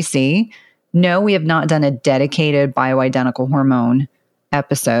 So Tracy, no, we have not done a dedicated bioidentical hormone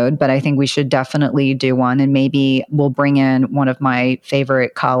episode, but I think we should definitely do one. And maybe we'll bring in one of my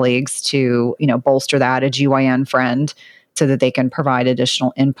favorite colleagues to, bolster that, a GYN friend, so that they can provide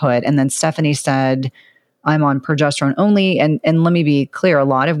additional input. And then Stephanie said, I'm on progesterone only. And let me be clear, a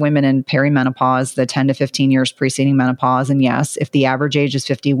lot of women in perimenopause, the 10 to 15 years preceding menopause, and yes, if the average age is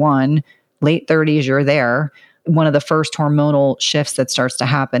 51, late 30s, you're there. One of the first hormonal shifts that starts to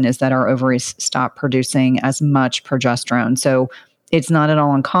happen is that our ovaries stop producing as much progesterone. So it's not at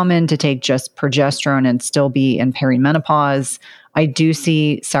all uncommon to take just progesterone and still be in perimenopause. I do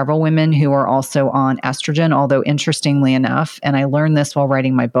see several women who are also on estrogen, although interestingly enough, and I learned this while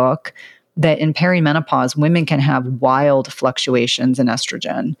writing my book, that in perimenopause, women can have wild fluctuations in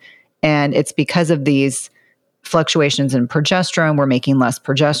estrogen. And it's because of these fluctuations in progesterone. We're making less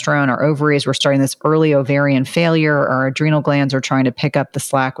progesterone. Our ovaries, we're starting this early ovarian failure. Our adrenal glands are trying to pick up the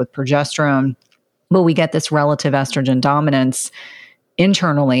slack with progesterone. But we get this relative estrogen dominance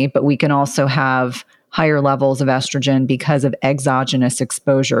internally, but we can also have higher levels of estrogen because of exogenous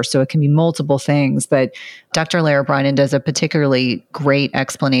exposure. So it can be multiple things, but Dr. Lara Bryden does a particularly great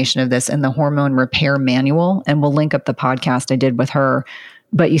explanation of this in the Hormone Repair Manual, and we'll link up the podcast I did with her.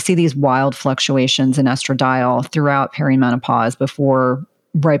 But you see these wild fluctuations in estradiol throughout perimenopause,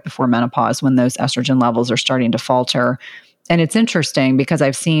 right before menopause, when those estrogen levels are starting to falter. And it's interesting because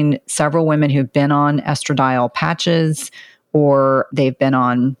I've seen several women who've been on estradiol patches, or they've been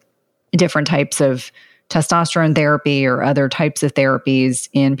on different types of testosterone therapy or other types of therapies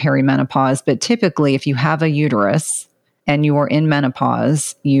in perimenopause. But typically, if you have a uterus and you are in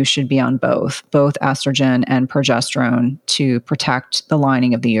menopause, you should be on both estrogen and progesterone to protect the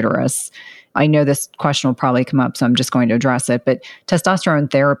lining of the uterus. I know this question will probably come up, so I'm just going to address it. But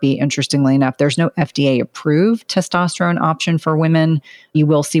testosterone therapy, interestingly enough, there's no FDA-approved testosterone option for women. You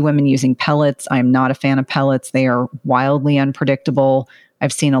will see women using pellets. I'm not a fan of pellets. They are wildly unpredictable.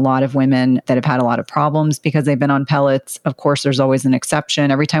 I've seen a lot of women that have had a lot of problems because they've been on pellets. Of course, there's always an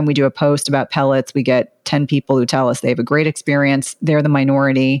exception. Every time we do a post about pellets, we get 10 people who tell us they have a great experience. They're the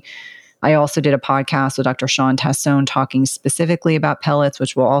minority. I also did a podcast with Dr. Sean Tassone talking specifically about pellets,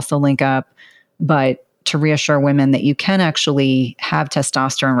 which we'll also link up. But to reassure women that you can actually have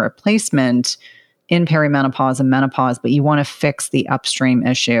testosterone replacement in perimenopause and menopause, but you want to fix the upstream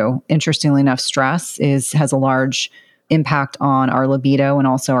issue. Interestingly enough, stress has a large impact on our libido and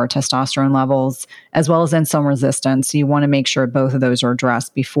also our testosterone levels, as well as insulin resistance. So you want to make sure both of those are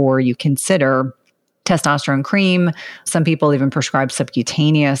addressed before you consider testosterone cream. Some people even prescribe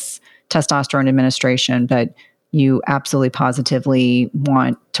subcutaneous testosterone administration, but you absolutely positively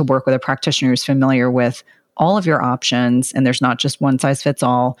want to work with a practitioner who's familiar with all of your options. And there's not just one size fits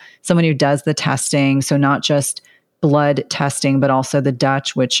all. Someone who does the testing, so not just blood testing, but also the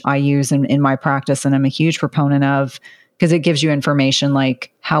Dutch, which I use in my practice and I'm a huge proponent of, because it gives you information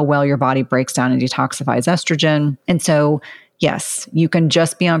like how well your body breaks down and detoxifies estrogen. And so, yes, you can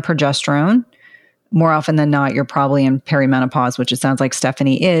just be on progesterone. More often than not, you're probably in perimenopause, which it sounds like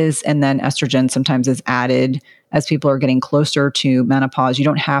Stephanie is. And then estrogen sometimes is added as people are getting closer to menopause. You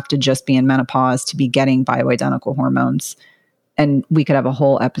don't have to just be in menopause to be getting bioidentical hormones. And we could have a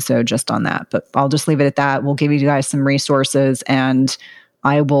whole episode just on that, but I'll just leave it at that. We'll give you guys some resources, and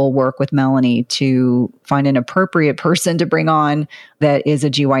I will work with Melanie to find an appropriate person to bring on that is a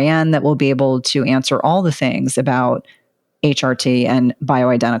GYN that will be able to answer all the things about HRT and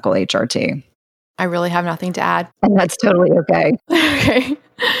bioidentical HRT. I really have nothing to add. And that's totally okay. Okay.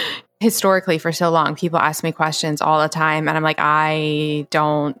 Historically, for so long, people ask me questions all the time, and I'm like, I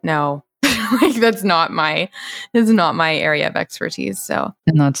don't know. Like that's not my area of expertise. So,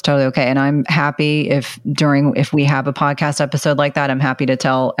 and that's totally okay. And I'm happy if we have a podcast episode like that, I'm happy to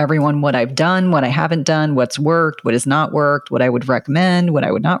tell everyone what I've done, what I haven't done, what's worked, what has not worked, what I would recommend, what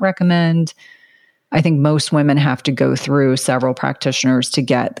I would not recommend. I think most women have to go through several practitioners to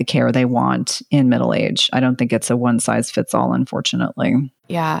get the care they want in middle age. I don't think it's a one size fits all, unfortunately.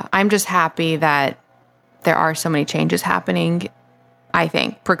 Yeah, I'm just happy that there are so many changes happening, I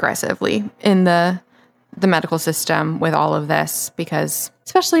think, progressively in the the medical system with all of this, because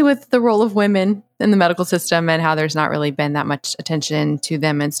especially with the role of women in the medical system and how there's not really been that much attention to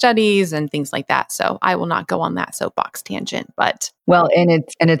them in studies and things like that. So I will not go on that soapbox tangent, but well, and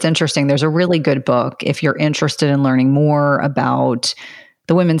it's interesting. There's a really good book if you're interested in learning more about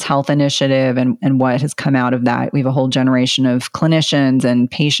the Women's Health Initiative and what has come out of that. We have a whole generation of clinicians and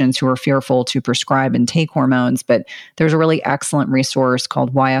patients who are fearful to prescribe and take hormones. But there's a really excellent resource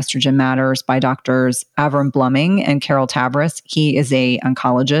called Why Estrogen Matters by doctors Avram Bluming and Carol Tavris. He is an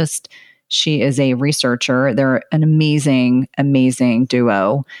oncologist. She is a researcher. They're an amazing, amazing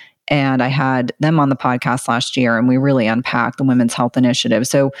duo. And I had them on the podcast last year, and we really unpacked the Women's Health Initiative.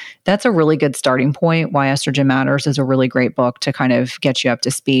 So that's a really good starting point. Why Estrogen Matters is a really great book to kind of get you up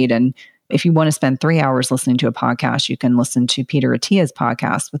to speed. And if you want to spend 3 hours listening to a podcast, you can listen to Peter Attia's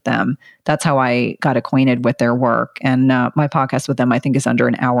podcast with them. That's how I got acquainted with their work. And my podcast with them, I think, is under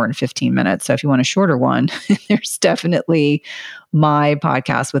an hour and 15 minutes. So if you want a shorter one, there's definitely my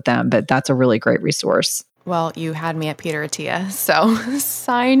podcast with them. But that's a really great resource. Well, you had me at Peter Attia, so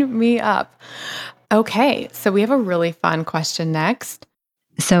sign me up. Okay, so we have a really fun question next.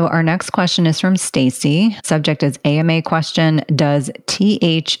 So our next question is from Stacy. Subject is AMA question. Does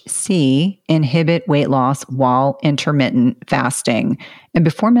THC inhibit weight loss while intermittent fasting? And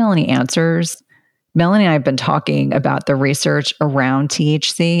before Melanie answers, Melanie and I have been talking about the research around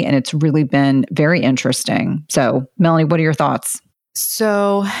THC, and it's really been very interesting. So Melanie, what are your thoughts?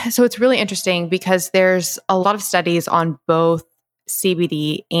 So it's really interesting because there's a lot of studies on both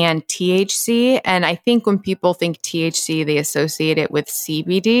CBD and THC. And I think when people think THC, they associate it with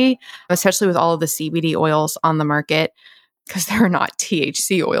CBD, especially with all of the CBD oils on the market, because there are not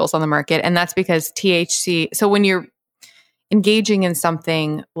THC oils on the market. And that's because THC, so when you're engaging in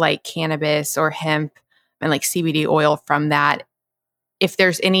something like cannabis or hemp and like CBD oil from that, if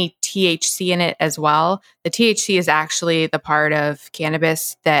there's any THC in it as well, the THC is actually the part of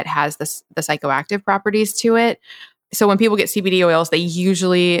cannabis that has the psychoactive properties to it. So when people get CBD oils, they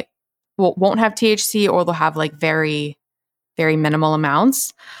usually won't have THC, or they'll have like very, very minimal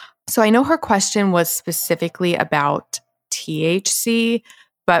amounts. So I know her question was specifically about THC,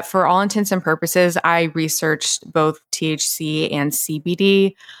 but for all intents and purposes, I researched both THC and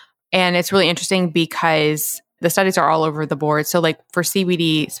CBD. And it's really interesting because the studies are all over the board. So like for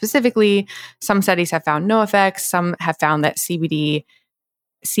CBD specifically, some studies have found no effects. Some have found that CBD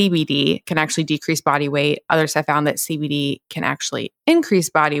can actually decrease body weight. Others have found that CBD can actually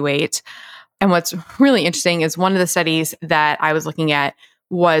increase body weight. And what's really interesting is one of the studies that I was looking at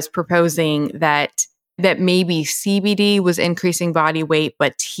was proposing that maybe CBD was increasing body weight,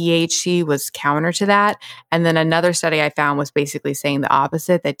 but THC was counter to that. And then another study I found was basically saying the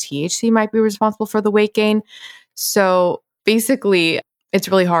opposite, that THC might be responsible for the weight gain. So basically, it's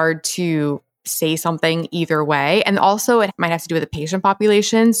really hard to say something either way. And also, it might have to do with the patient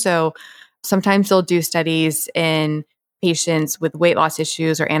population. So sometimes they'll do studies in patients with weight loss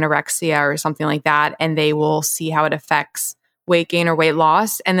issues or anorexia or something like that, and they will see how it affects weight gain or weight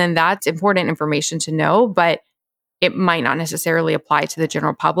loss. And then that's important information to know, but it might not necessarily apply to the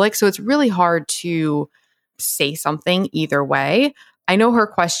general public. So it's really hard to say something either way. I know her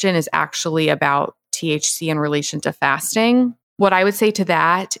question is actually about THC in relation to fasting. What I would say to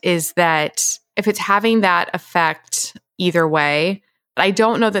that is that if it's having that effect either way, I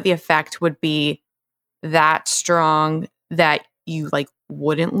don't know that the effect would be that strong that you like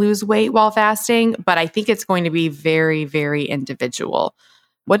wouldn't lose weight while fasting, but I think it's going to be very, very individual.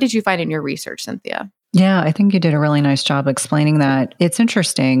 What did you find in your research, Cynthia? Yeah, I think you did a really nice job explaining that. It's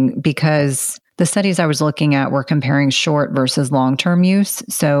interesting because the studies I was looking at were comparing short versus long-term use.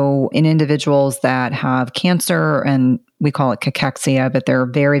 So in individuals that have cancer, and we call it cachexia, but they're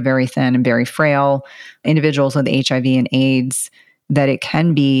very, very thin and very frail, individuals with HIV and AIDS, that it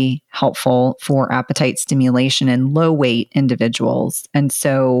can be helpful for appetite stimulation in low-weight individuals. And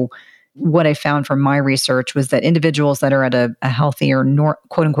so what I found from my research was that individuals that are at a healthier,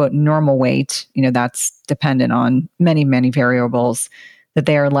 quote unquote, normal weight, that's dependent on many, many variables, that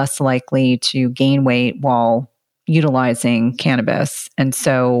they are less likely to gain weight while utilizing cannabis. And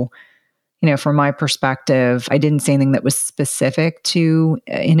so, from my perspective, I didn't say anything that was specific to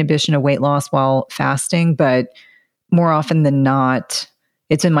inhibition of weight loss while fasting, but more often than not,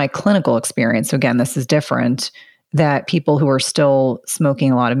 it's in my clinical experience. So again, this is different, that people who are still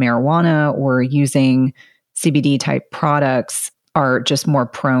smoking a lot of marijuana or using CBD type products are just more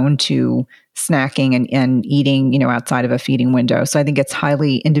prone to snacking and eating, outside of a feeding window. So I think it's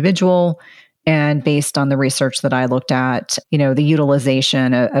highly individual. And based on the research that I looked at, the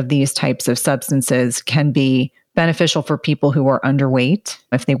utilization of these types of substances can be beneficial for people who are underweight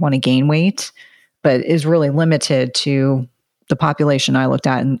if they want to gain weight. but is really limited to the population I looked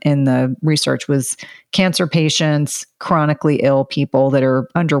at in the research was cancer patients, chronically ill people that are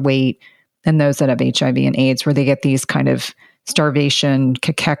underweight, and those that have HIV and AIDS, where they get these kind of starvation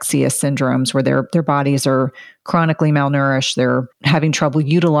cachexia syndromes where their bodies are chronically malnourished. They're having trouble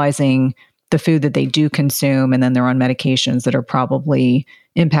utilizing the food that they do consume, and then they're on medications that are probably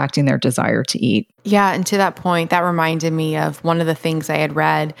impacting their desire to eat. Yeah, and to that point, that reminded me of one of the things I had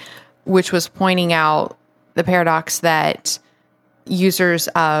read, which was pointing out the paradox that users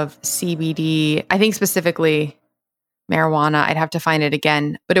of CBD, I think specifically marijuana, I'd have to find it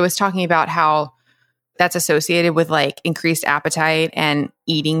again, but it was talking about how that's associated with like increased appetite and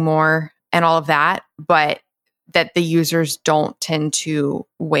eating more and all of that, but that the users don't tend to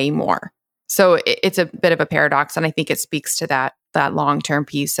weigh more. So it's a bit of a paradox. And I think it speaks to that long-term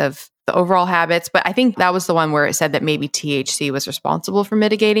piece of the overall habits. But I think that was the one where it said that maybe THC was responsible for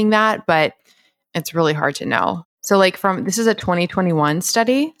mitigating that, but it's really hard to know. So this is a 2021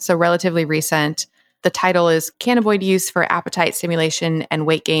 study, so relatively recent. The title is Cannabinoid Use for Appetite Stimulation and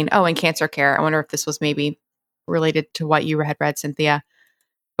Weight Gain. Oh, and Cancer Care. I wonder if this was maybe related to what you had read, Cynthia.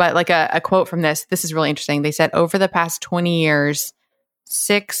 But like a quote from this is really interesting. They said, over the past 20 years,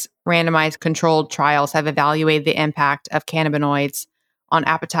 6 randomized controlled trials have evaluated the impact of cannabinoids on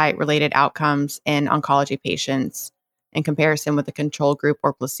appetite-related outcomes in oncology patients in comparison with the control group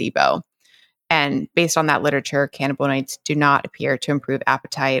or placebo. And based on that literature, cannabinoids do not appear to improve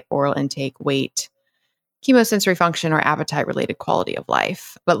appetite, oral intake, weight, chemosensory function, or appetite-related quality of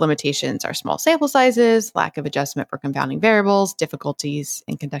life. But limitations are small sample sizes, lack of adjustment for confounding variables, difficulties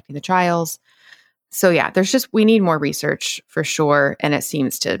in conducting the trials. So yeah, we need more research for sure. And it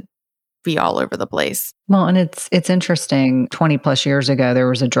seems to be all over the place. Well, and it's interesting. 20 plus years ago, there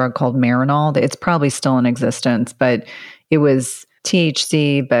was a drug called Marinol. It's probably still in existence, but it was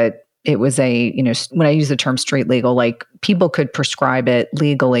THC, but it was when I use the term street legal, like people could prescribe it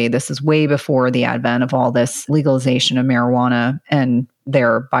legally. This is way before the advent of all this legalization of marijuana and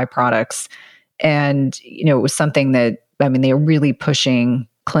their byproducts. And, it was something that, they were really pushing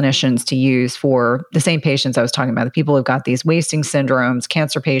clinicians to use for the same patients I was talking about, the people who've got these wasting syndromes,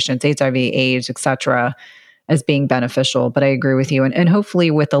 cancer patients, HIV, AIDS, et cetera, as being beneficial. But I agree with you. And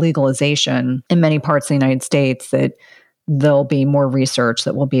hopefully with the legalization in many parts of the United States, that there'll be more research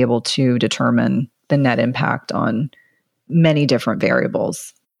that will be able to determine the net impact on many different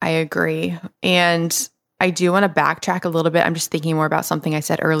variables. I agree. And I do want to backtrack a little bit. I'm just thinking more about something I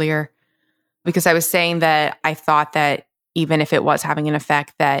said earlier, because I was saying that I thought that even if it was having an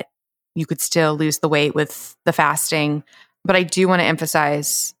effect, that you could still lose the weight with the fasting. But I do want to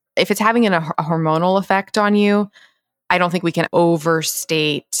emphasize, if it's having a hormonal effect on you, I don't think we can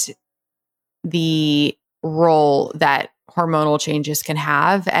overstate the role that hormonal changes can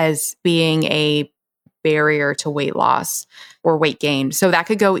have as being a barrier to weight loss or weight gain. So that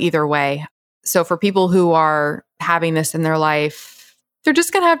could go either way. So for people who are having this in their life, they're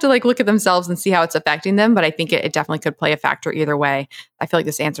just going to have to look at themselves and see how it's affecting them. But I think it definitely could play a factor either way. I feel like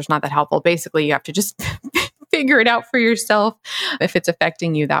this answer is not that helpful. Basically, you have to just figure it out for yourself if it's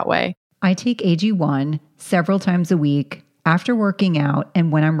affecting you that way. I take AG1 several times a week after working out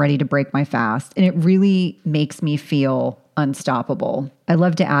and when I'm ready to break my fast. And it really makes me feel unstoppable. I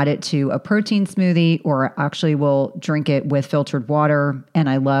love to add it to a protein smoothie, or actually will drink it with filtered water. And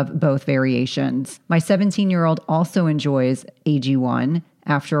I love both variations. My 17-year-old also enjoys AG1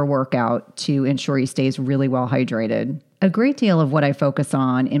 after a workout to ensure he stays really well hydrated. A great deal of what I focus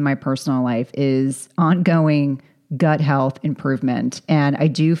on in my personal life is ongoing gut health improvement. And I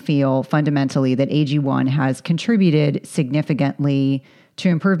do feel fundamentally that AG1 has contributed significantly to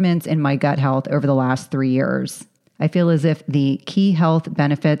improvements in my gut health over the last 3 years. I feel as if the key health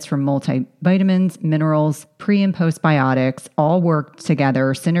benefits from multivitamins, minerals, pre- and postbiotics all work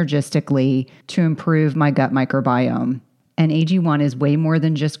together synergistically to improve my gut microbiome. And AG1 is way more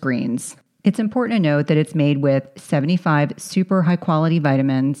than just greens. It's important to note that it's made with 75 super high quality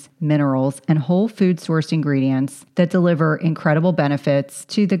vitamins, minerals, and whole food sourced ingredients that deliver incredible benefits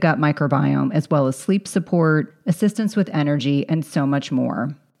to the gut microbiome, as well as sleep support, assistance with energy, and so much more.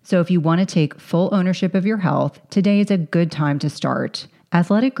 So if you want to take full ownership of your health, today is a good time to start.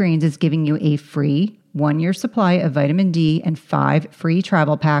 Athletic Greens is giving you a free 1-year supply of vitamin D and 5 free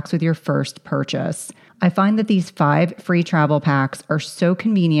travel packs with your first purchase. I find that these 5 free travel packs are so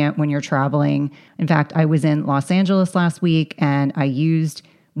convenient when you're traveling. In fact, I was in Los Angeles last week and I used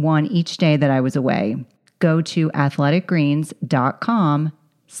one each day that I was away. Go to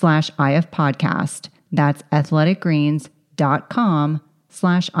athleticgreens.com/IFpodcast. That's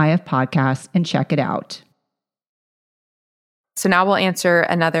athleticgreens.com/IFpodcast and check it out. So now we'll answer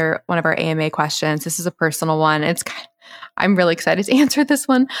another one of our AMA questions. This is a personal one. I'm really excited to answer this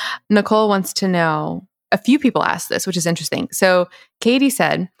one. Nicole wants to know, a few people asked this, which is interesting. So Katie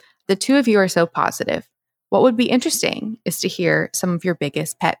said, the two of you are so positive. What would be interesting is to hear some of your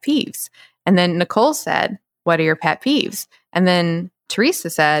biggest pet peeves. And then Nicole said, what are your pet peeves? And then Teresa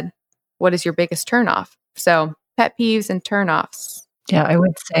said, what is your biggest turnoff? So pet peeves and turnoffs. Yeah, I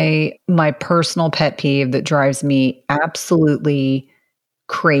would say my personal pet peeve that drives me absolutely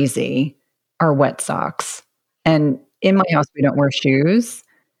crazy are wet socks. And in my house, we don't wear shoes.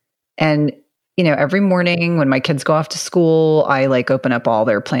 And, every morning when my kids go off to school, I open up all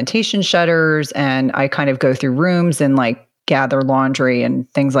their plantation shutters and I kind of go through rooms and gather laundry and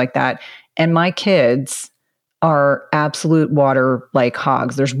things like that. And my kids are absolute water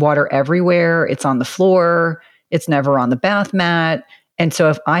hogs. There's water everywhere. It's on the floor. It's never on the bath mat. And so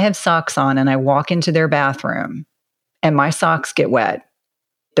if I have socks on and I walk into their bathroom and my socks get wet,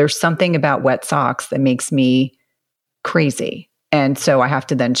 there's something about wet socks that makes me crazy. And so I have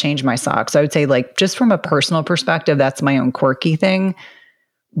to then change my socks. So I would say just from a personal perspective, that's my own quirky thing.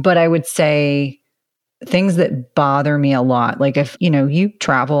 But I would say things that bother me a lot, if, you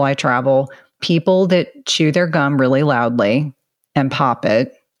travel, I travel, people that chew their gum really loudly and pop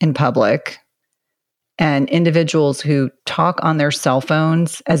it in public, and individuals who talk on their cell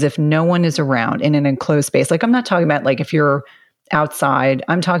phones as if no one is around in an enclosed space. I'm not talking about if you're outside,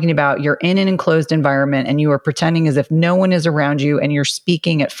 I'm talking about you're in an enclosed environment and you are pretending as if no one is around you and you're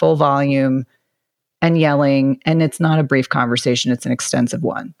speaking at full volume and yelling, and it's not a brief conversation, it's an extensive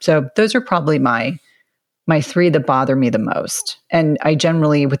one. So those are probably my three that bother me the most. And I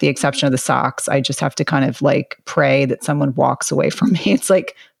generally, with the exception of the socks, I just have to kind of pray that someone walks away from me. It's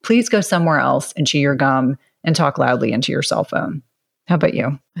please go somewhere else and chew your gum and talk loudly into your cell phone. How about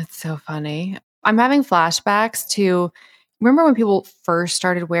you? That's so funny. I'm having flashbacks to, remember when people first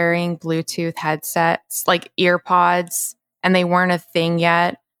started wearing Bluetooth headsets, ear pods, and they weren't a thing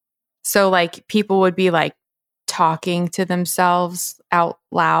yet. So people would be talking to themselves out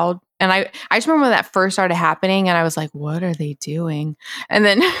loud. And I just remember when that first started happening and I was like, what are they doing? And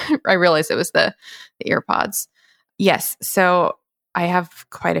then I realized it was the ear pods. Yes. So I have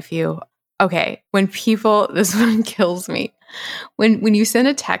quite a few. Okay. When people, this one kills me. When you send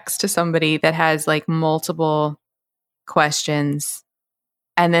a text to somebody that has multiple questions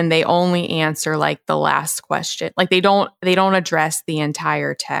and then they only answer the last question, they don't address the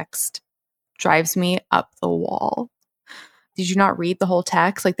entire text, drives me up the wall. Did you not read the whole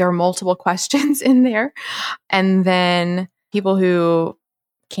text? There are multiple questions in there. And then people who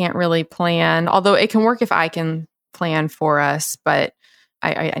can't really plan, although it can work if I can plan for us, but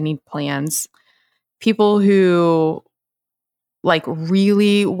I need plans. People who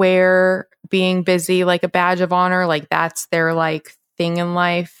really wear being busy like a badge of honor, that's their thing in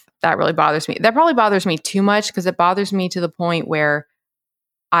life. That really bothers me. That probably bothers me too much because it bothers me to the point where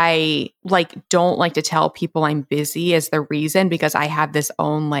I don't like to tell people I'm busy as the reason because I have this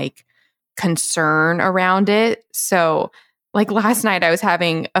own concern around it. So last night I was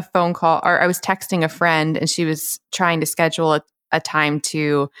having a phone call, or I was texting a friend and she was trying to schedule a time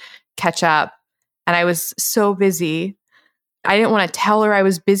to catch up. And I was so busy. I didn't want to tell her I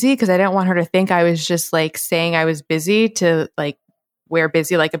was busy because I didn't want her to think I was just saying I was busy to wear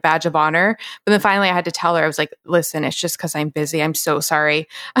busy like a badge of honor. But then finally I had to tell her, I was like, listen, it's just because I'm busy. I'm so sorry.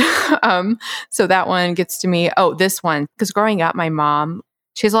 So that one gets to me. Oh, this one, because growing up, my mom,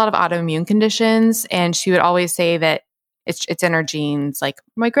 she has a lot of autoimmune conditions and she would always say that it's in her genes.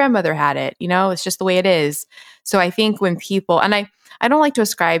 My grandmother had it, it's just the way it is. So I think when people, and I don't like to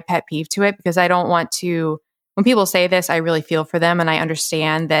ascribe pet peeve to it because I don't want to, when people say this, I really feel for them. And I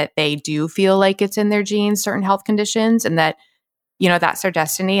understand that they do feel like it's in their genes, certain health conditions, and that, that's their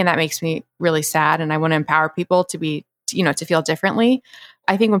destiny. And that makes me really sad. And I want to empower people to be, to feel differently.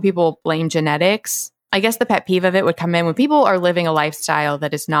 I think when people blame genetics, I guess the pet peeve of it would come in when people are living a lifestyle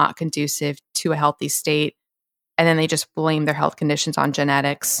that is not conducive to a healthy state. And then they just blame their health conditions on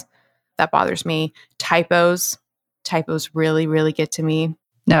genetics. That bothers me. Typos really, really get to me.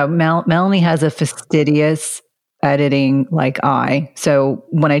 No, Melanie has a fastidious editing eye. So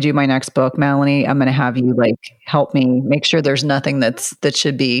when I do my next book, Melanie, I'm going to have you help me make sure there's nothing that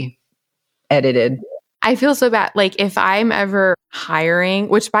should be edited. I feel so bad. If I'm ever hiring,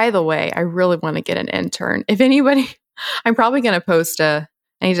 which by the way, I really want to get an intern. If anybody, I'm probably going to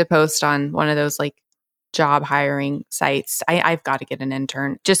I need to post on one of those job hiring sites. I've got to get an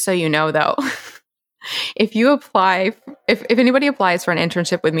intern. Just so you know though, if you apply, if anybody applies for an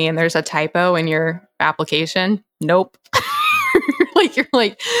internship with me and there's a typo in your application, nope.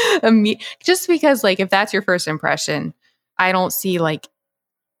 Just because if that's your first impression, I don't see like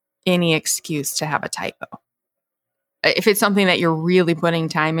any excuse to have a typo. If it's something that you're really putting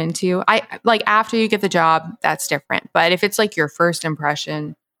time into, I like after you get the job, that's different. But if it's like your first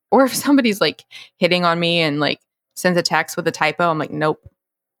impression, or if somebody's like hitting on me and like sends a text with a typo, I'm like, nope.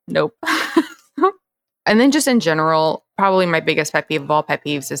 And then just in general, probably my biggest pet peeve of all pet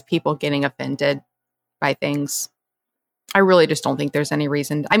peeves is people getting offended by things. I really just don't think there's any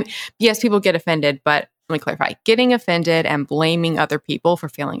reason. I mean, yes, people get offended, but let me clarify. Getting offended and blaming other people for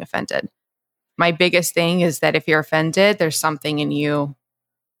feeling offended. My biggest thing is that if you're offended, there's something in you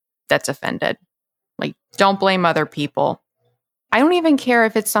that's offended. Like, don't blame other people. I don't even care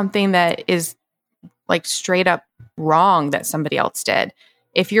if it's something that is like straight up wrong that somebody else did.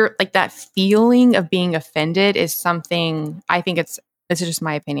 If you're like that feeling of being offended is something, I think this is just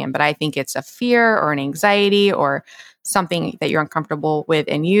my opinion, but I think it's a fear or an anxiety or something that you're uncomfortable with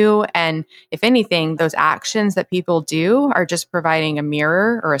in you. And if anything, those actions that people do are just providing a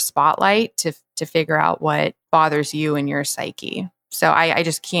mirror or a spotlight to figure out what bothers you in your psyche. So I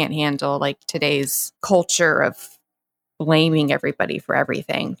just can't handle like today's culture of blaming everybody for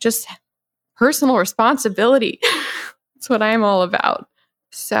everything. Just personal responsibility. That's what I'm all about.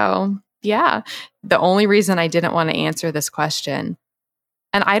 So yeah, the only reason I didn't want to answer this question,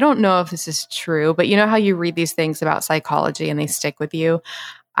 and I don't know if this is true, but you know how you read these things about psychology and they stick with you?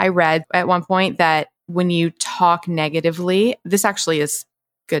 I read at one point that when you talk negatively, this actually is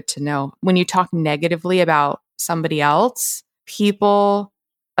good to know. When you talk negatively about somebody else, people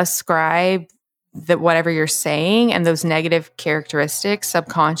ascribe that whatever you're saying and those negative characteristics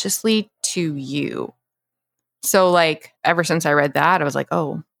subconsciously to you. So like ever since I read that, I was like,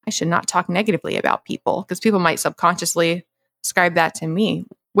 oh, I should not talk negatively about people because people might subconsciously ascribe that to me,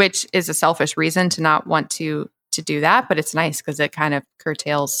 which is a selfish reason to not want to do that. But it's nice because it kind of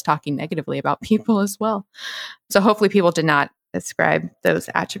curtails talking negatively about people as well. So hopefully people did not ascribe those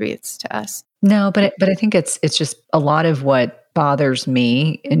attributes to us. No, but I think it's just a lot of what bothers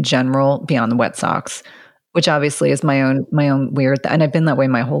me in general beyond the wet socks, which obviously is my own weird, and I've been that way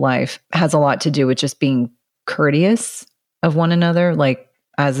my whole life, has a lot to do with just being courteous of one another, like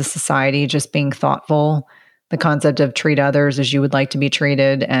as a society, just being thoughtful, the concept of treat others as you would like to be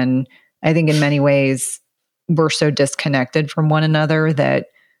treated. And I think in many ways, we're so disconnected from one another that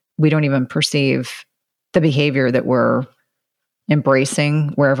we don't even perceive the behavior that we're embracing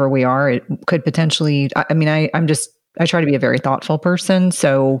wherever we are. It could potentially, I try to be a very thoughtful person.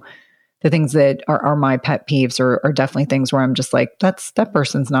 So the things that are my pet peeves are definitely things where I'm just like, that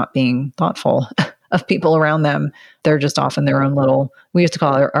person's not being thoughtful of people around them. They're just off in their own little, we used to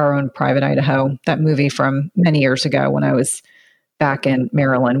call it our own private Idaho, that movie from many years ago when I was back in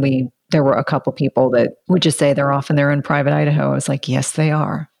Maryland. There were a couple people that would just say they're off in their own private Idaho. I was like, yes, they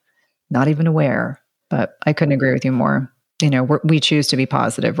are. Not even aware, but I couldn't agree with you more. You know, we choose to be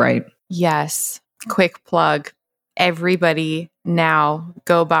positive, right? Yes. Quick plug. Everybody now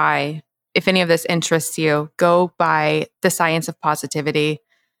go buy, if any of this interests you, go buy The Science of Positivity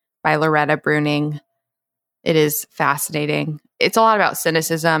by Loretta Bruning. It is fascinating. It's a lot about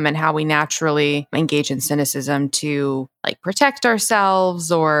cynicism and how we naturally engage in cynicism to like protect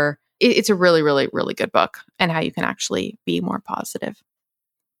ourselves, or it's a really, really, really good book, and how you can actually be more positive.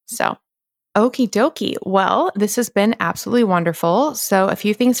 So, okie dokie. Well, this has been absolutely wonderful. So a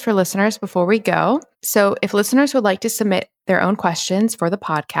few things for listeners before we go. So if listeners would like to submit their own questions for the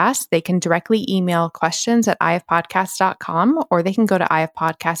podcast, they can directly email questions@ifpodcast.com, or they can go to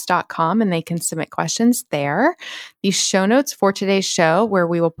ifpodcast.com and they can submit questions there. The show notes for today's show, where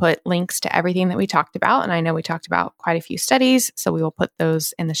we will put links to everything that we talked about. And I know we talked about quite a few studies, so we will put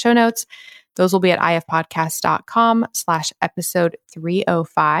those in the show notes. Those will be at ifpodcast.com/episode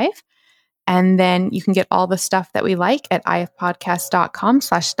 305. And then you can get all the stuff that we like at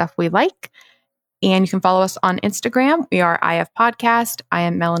ifpodcast.com/stuff we like. And you can follow us on Instagram. We are IF Podcast. I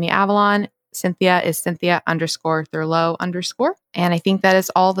am Melanie Avalon. Cynthia is Cynthia_Thurlow_. And I think that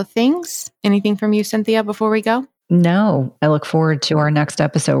is all the things. Anything from you, Cynthia, before we go? No, I look forward to our next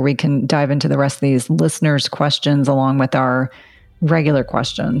episode where we can dive into the rest of these listeners' questions along with our regular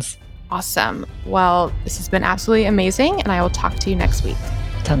questions. Awesome. Well, this has been absolutely amazing, and I will talk to you next week.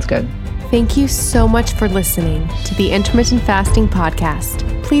 Sounds good. Thank you so much for listening to the Intermittent Fasting Podcast.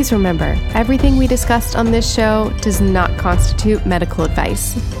 Please remember, everything we discussed on this show does not constitute medical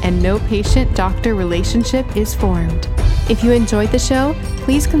advice, and no patient-doctor relationship is formed. If you enjoyed the show,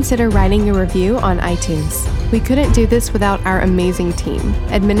 please consider writing a review on iTunes. We couldn't do this without our amazing team.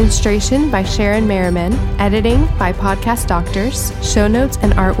 Administration by Sharon Merriman, editing by Podcast Doctors, show notes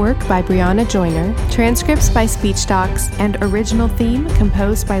and artwork by Brianna Joyner, transcripts by Speech Docs, and original theme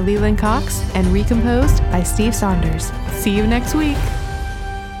composed by Leland Cox and recomposed by Steve Saunders. See you next week.